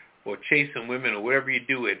military or chasing women or whatever you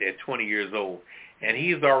do at 20 years old. And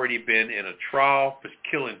he's already been in a trial for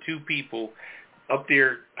killing 2 people up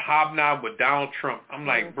there hobnobbed with Donald Trump. I'm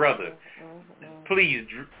like, brother, please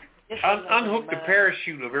unhook the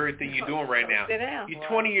parachute of everything you're doing right now. You're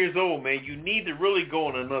 20 years old, man. You need to really go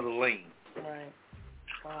in another lane. Right.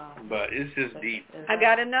 Wow. But it's just deep. I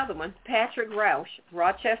got another one. Patrick Roush,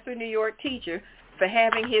 Rochester, New York teacher, for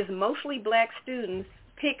having his mostly black students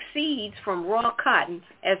pick seeds from raw cotton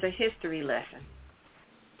as a history lesson.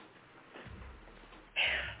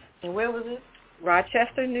 And where was it?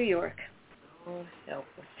 Rochester, New York. Oh, help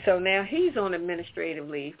us. So now he's on administrative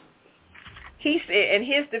leave. He said, and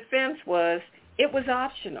his defense was, it was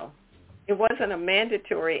optional. It wasn't a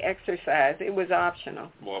mandatory exercise. It was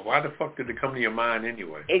optional. Well, why the fuck did it come to your mind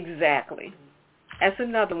anyway? Exactly. That's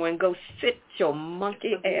another one. Go sit your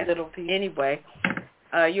monkey ass. Anyway,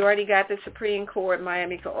 you already got the Supreme Court,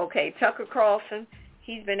 Miami. Okay, Tucker Carlson,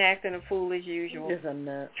 he's been acting a fool as usual. He's a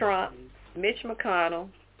nut. Trump, Mitch McConnell,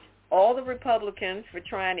 all the Republicans for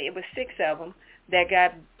trying to, it was 6 of them that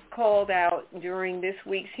got called out during this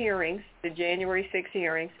week's hearings, the January 6th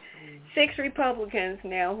hearings. 6 Republicans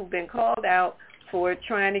now who've been called out for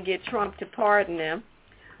trying to get Trump to pardon them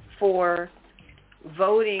for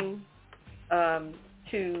voting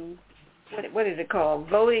to, what is it called?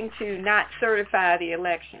 Voting to not certify the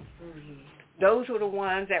election. Those were the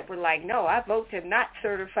ones that were like, no, I vote to not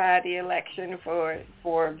certify the election for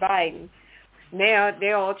Biden. Now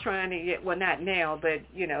they're all trying to get, well, not now, but,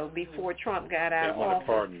 you know, before Trump got out of office,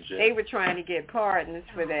 pardons, they were trying to get pardons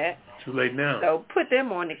for that. Too late now. So put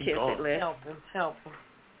them on the kiss it list. Help him.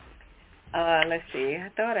 Let's see. I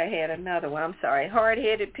thought I had another one. I'm sorry.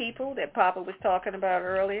 Hard-headed people that Papa was talking about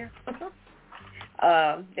earlier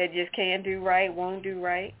that just can't do right, won't do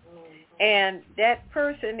right. And that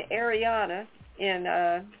person, Ariana, in,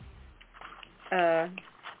 where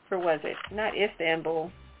was it? Not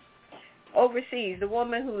Istanbul. Overseas, the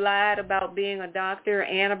woman who lied about being a doctor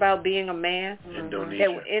and about being a man.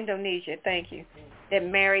 Indonesia, thank you. That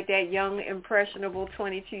married that young, impressionable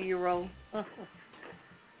 22-year-old.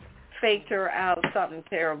 faked her out something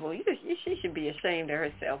terrible. She should be ashamed of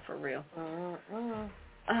herself for real.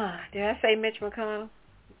 Did I say Mitch McConnell?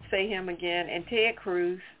 Say him again. And Ted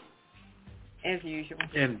Cruz, as usual.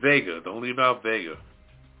 And Vega. Don't leave out Vega.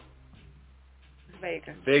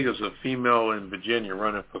 Vega's a female in Virginia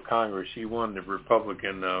running for Congress. She won the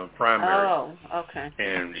Republican primary. Oh, okay.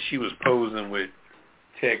 And she was posing with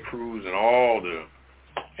Ted Cruz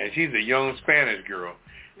and she's a young Spanish girl.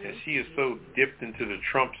 And she is so dipped into the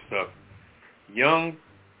Trump stuff. Young,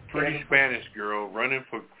 pretty Spanish girl running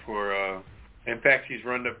for in fact, she's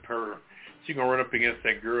going to run up against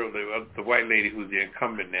that girl, the white lady who's the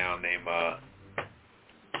incumbent now, named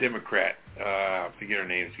Democrat. I forget her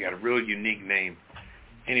name. She got a real unique name.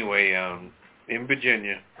 Anyway, in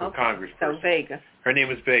Virginia, for Congress. So Vega. Her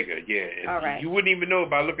name is Vega, yeah. And all right. You wouldn't even know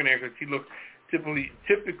by looking at her because she looks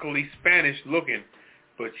typically Spanish looking,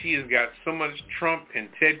 but she has got so much Trump and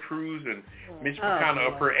Ted Cruz and Mitch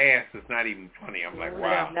McConnell up her ass. It's not even funny. I'm like,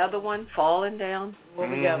 wow. Another one falling down.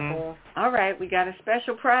 What we got for? All right, we got a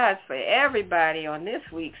special prize for everybody on this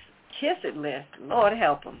week's Kiss It list. Lord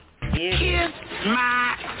help them. Kiss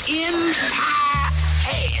my entire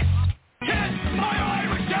ass. Kiss my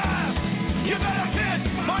Irish ass. You better kiss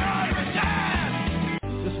my Irish ass.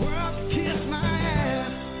 This world, kiss my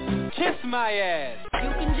ass. Kiss my ass. You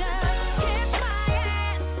can just kiss my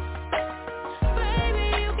ass. Baby,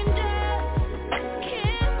 you can just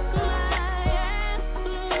kiss my ass.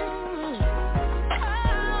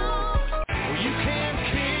 Oh, you can't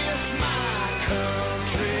kiss my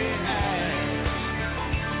country ass.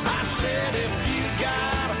 I said if you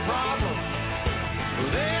got a problem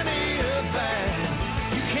with any of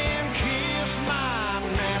that, you can kiss my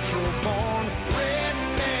natural born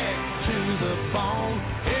redneck to the bone,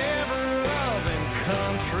 ever-loving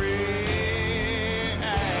country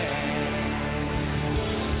ass.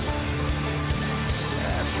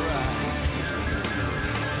 That's right.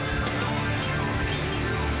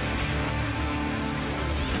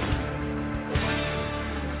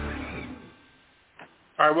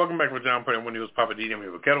 All right, welcome back to John Point. When he was Papa D, I'm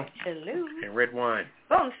here with Kettle. Hello. And red wine.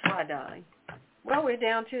 Bonsoir, darling. Well, we're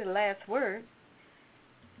down to the last word.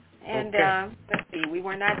 And let's see, we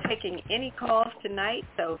were not taking any calls tonight,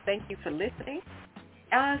 so thank you for listening.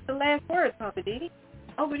 It's the last word, Papa Didi.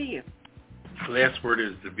 Over to you. The last word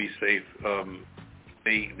is to be safe.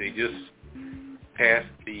 They just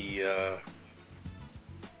passed the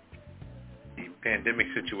pandemic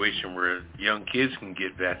situation where young kids can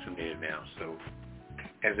get vaccinated now. So,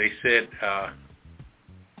 as they said,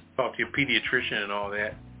 talk to your pediatrician and all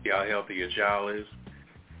that. See how healthy your child is.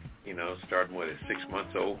 You know, starting at 6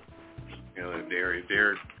 months old. You know, if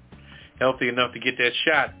they're healthy enough to get that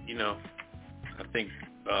shot. You know, I think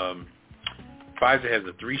Pfizer has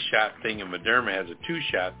a 3-shot thing and Moderna has a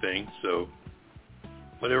 2-shot thing. So,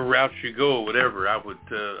 whatever route you go, whatever, I'd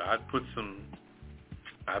put some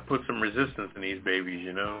resistance in these babies.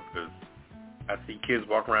 You know, because I see kids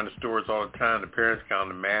walk around the stores all the time. The parents got on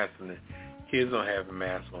the mask and the kids don't have a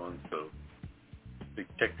mask on. So, they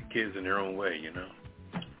protect the kids in their own way. You know.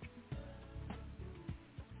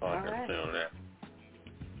 All right. On that.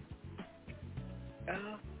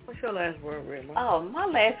 What's your last word, Redmond? Oh, my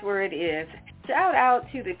last word is shout out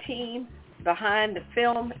to the team behind the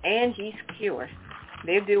film Angie's Cure.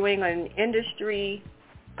 They're doing an industry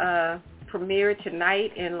premiere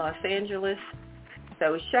tonight in Los Angeles.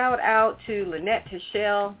 So shout out to Lynette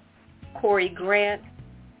Tichelle, Corey Grant,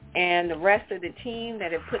 and the rest of the team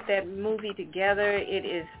that have put that movie together. It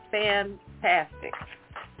is fantastic.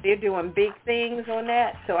 They're doing big things on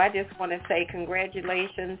that, so I just want to say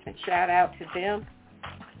congratulations and shout out to them.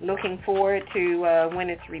 Looking forward to when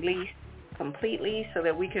it's released completely so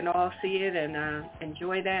that we can all see it and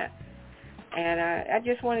enjoy that. And I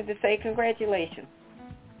just wanted to say congratulations.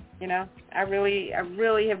 You know, I really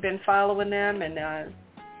have been following them, and they're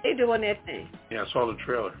doing their thing. Yeah, I saw the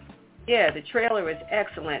trailer. Yeah, the trailer is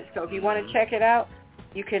excellent. So if you want to check it out,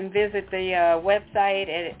 you can visit the website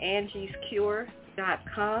at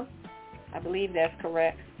angiescure.com. I believe that's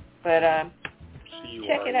correct. But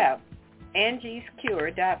check it out.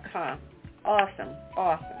 angiescure.com. Awesome.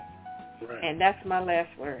 Right. And that's my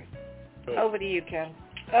last word. Good. Over to you, Ken.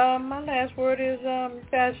 My last word is you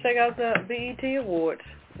guys check out the BET Awards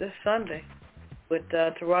this Sunday with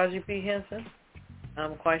Taraji P. Henson.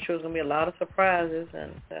 I'm quite sure there's going to be a lot of surprises,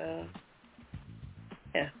 and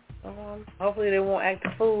hopefully they won't act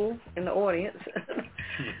a fool in the audience.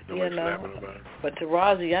 You know, but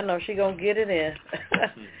Taraji, I know she going to get it in.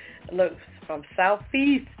 Look, from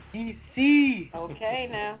Southeast D.C. Okay,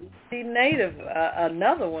 now. D.C. native,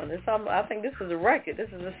 another one. I think this is a record. This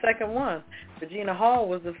is the second one. Regina Hall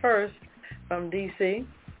was the first from D.C.,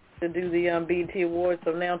 to do the BET Awards.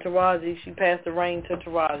 So now Taraji, she passed the reign to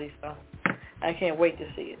Taraji. So I can't wait to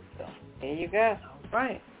see it. So there you go.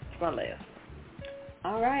 Right. It's my last.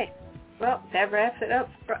 All right. Well, that wraps it up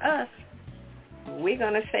for us. We're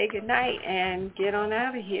going to say goodnight and get on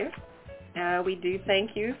out of here. We do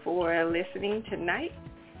thank you for listening tonight.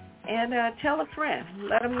 And tell a friend.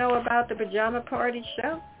 Let them know about the Pajama Party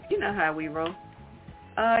show. You know how we roll.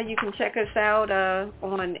 You can check us out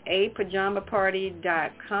on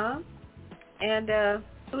apajamaparty.com. And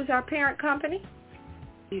who's our parent company?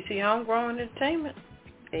 DC Homegrown Entertainment.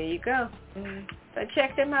 There you go. Mm-hmm. So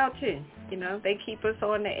check them out, too. You know, they keep us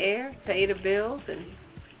on the air, pay the bills, and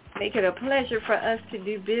make it a pleasure for us to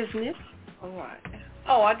do business. All right.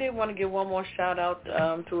 Oh, I did want to give one more shout-out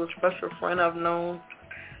to a special friend I've known.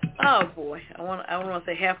 Oh, boy. I don't want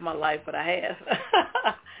to say half my life, but I have.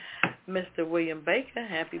 Mr. William Baker,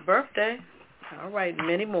 happy birthday. All right,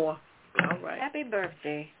 many more. All right. Happy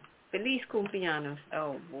birthday. Feliz cumpleaños.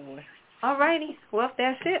 Oh, boy. All righty. Well,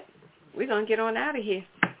 that's it. We're going to get on out of here.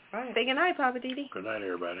 Right. Say good night, Papa Didi. Good night,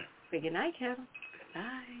 everybody. Say good night, Kevin. Good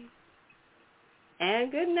night.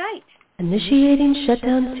 And good night. Initiating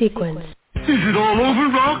shutdown sequence. Is it all over,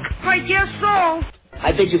 Rock? I guess so.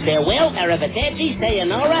 I bid you farewell, arrivederci,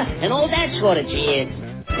 sayonara, and all that sort of cheers.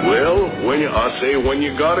 Well, I say when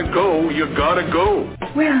you gotta go, you gotta go.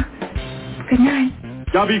 Well, good night.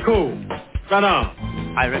 Yabiko. Sana.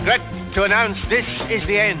 I regret to announce this is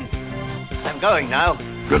the end. I'm going now.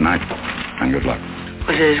 Good night, and good luck.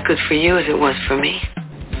 Was it as good for you as it was for me?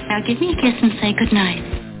 Now give me a kiss and say good night.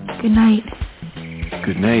 Good night.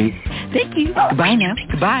 Good night. Thank you. Goodbye now.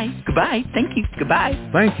 Goodbye. Goodbye. Thank you. Goodbye.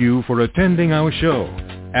 Thank you for attending our show,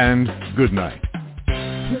 and good night.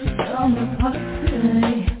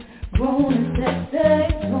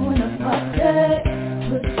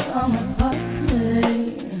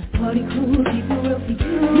 Party cool, people will be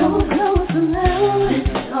you. No clothes allowed. It's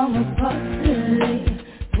summer party.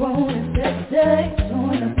 Grown and sexy,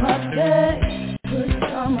 join the party. Good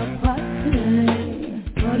summer party.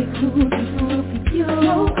 Party cool, people will be you.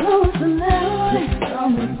 No clothes allowed. It's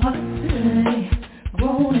summer party.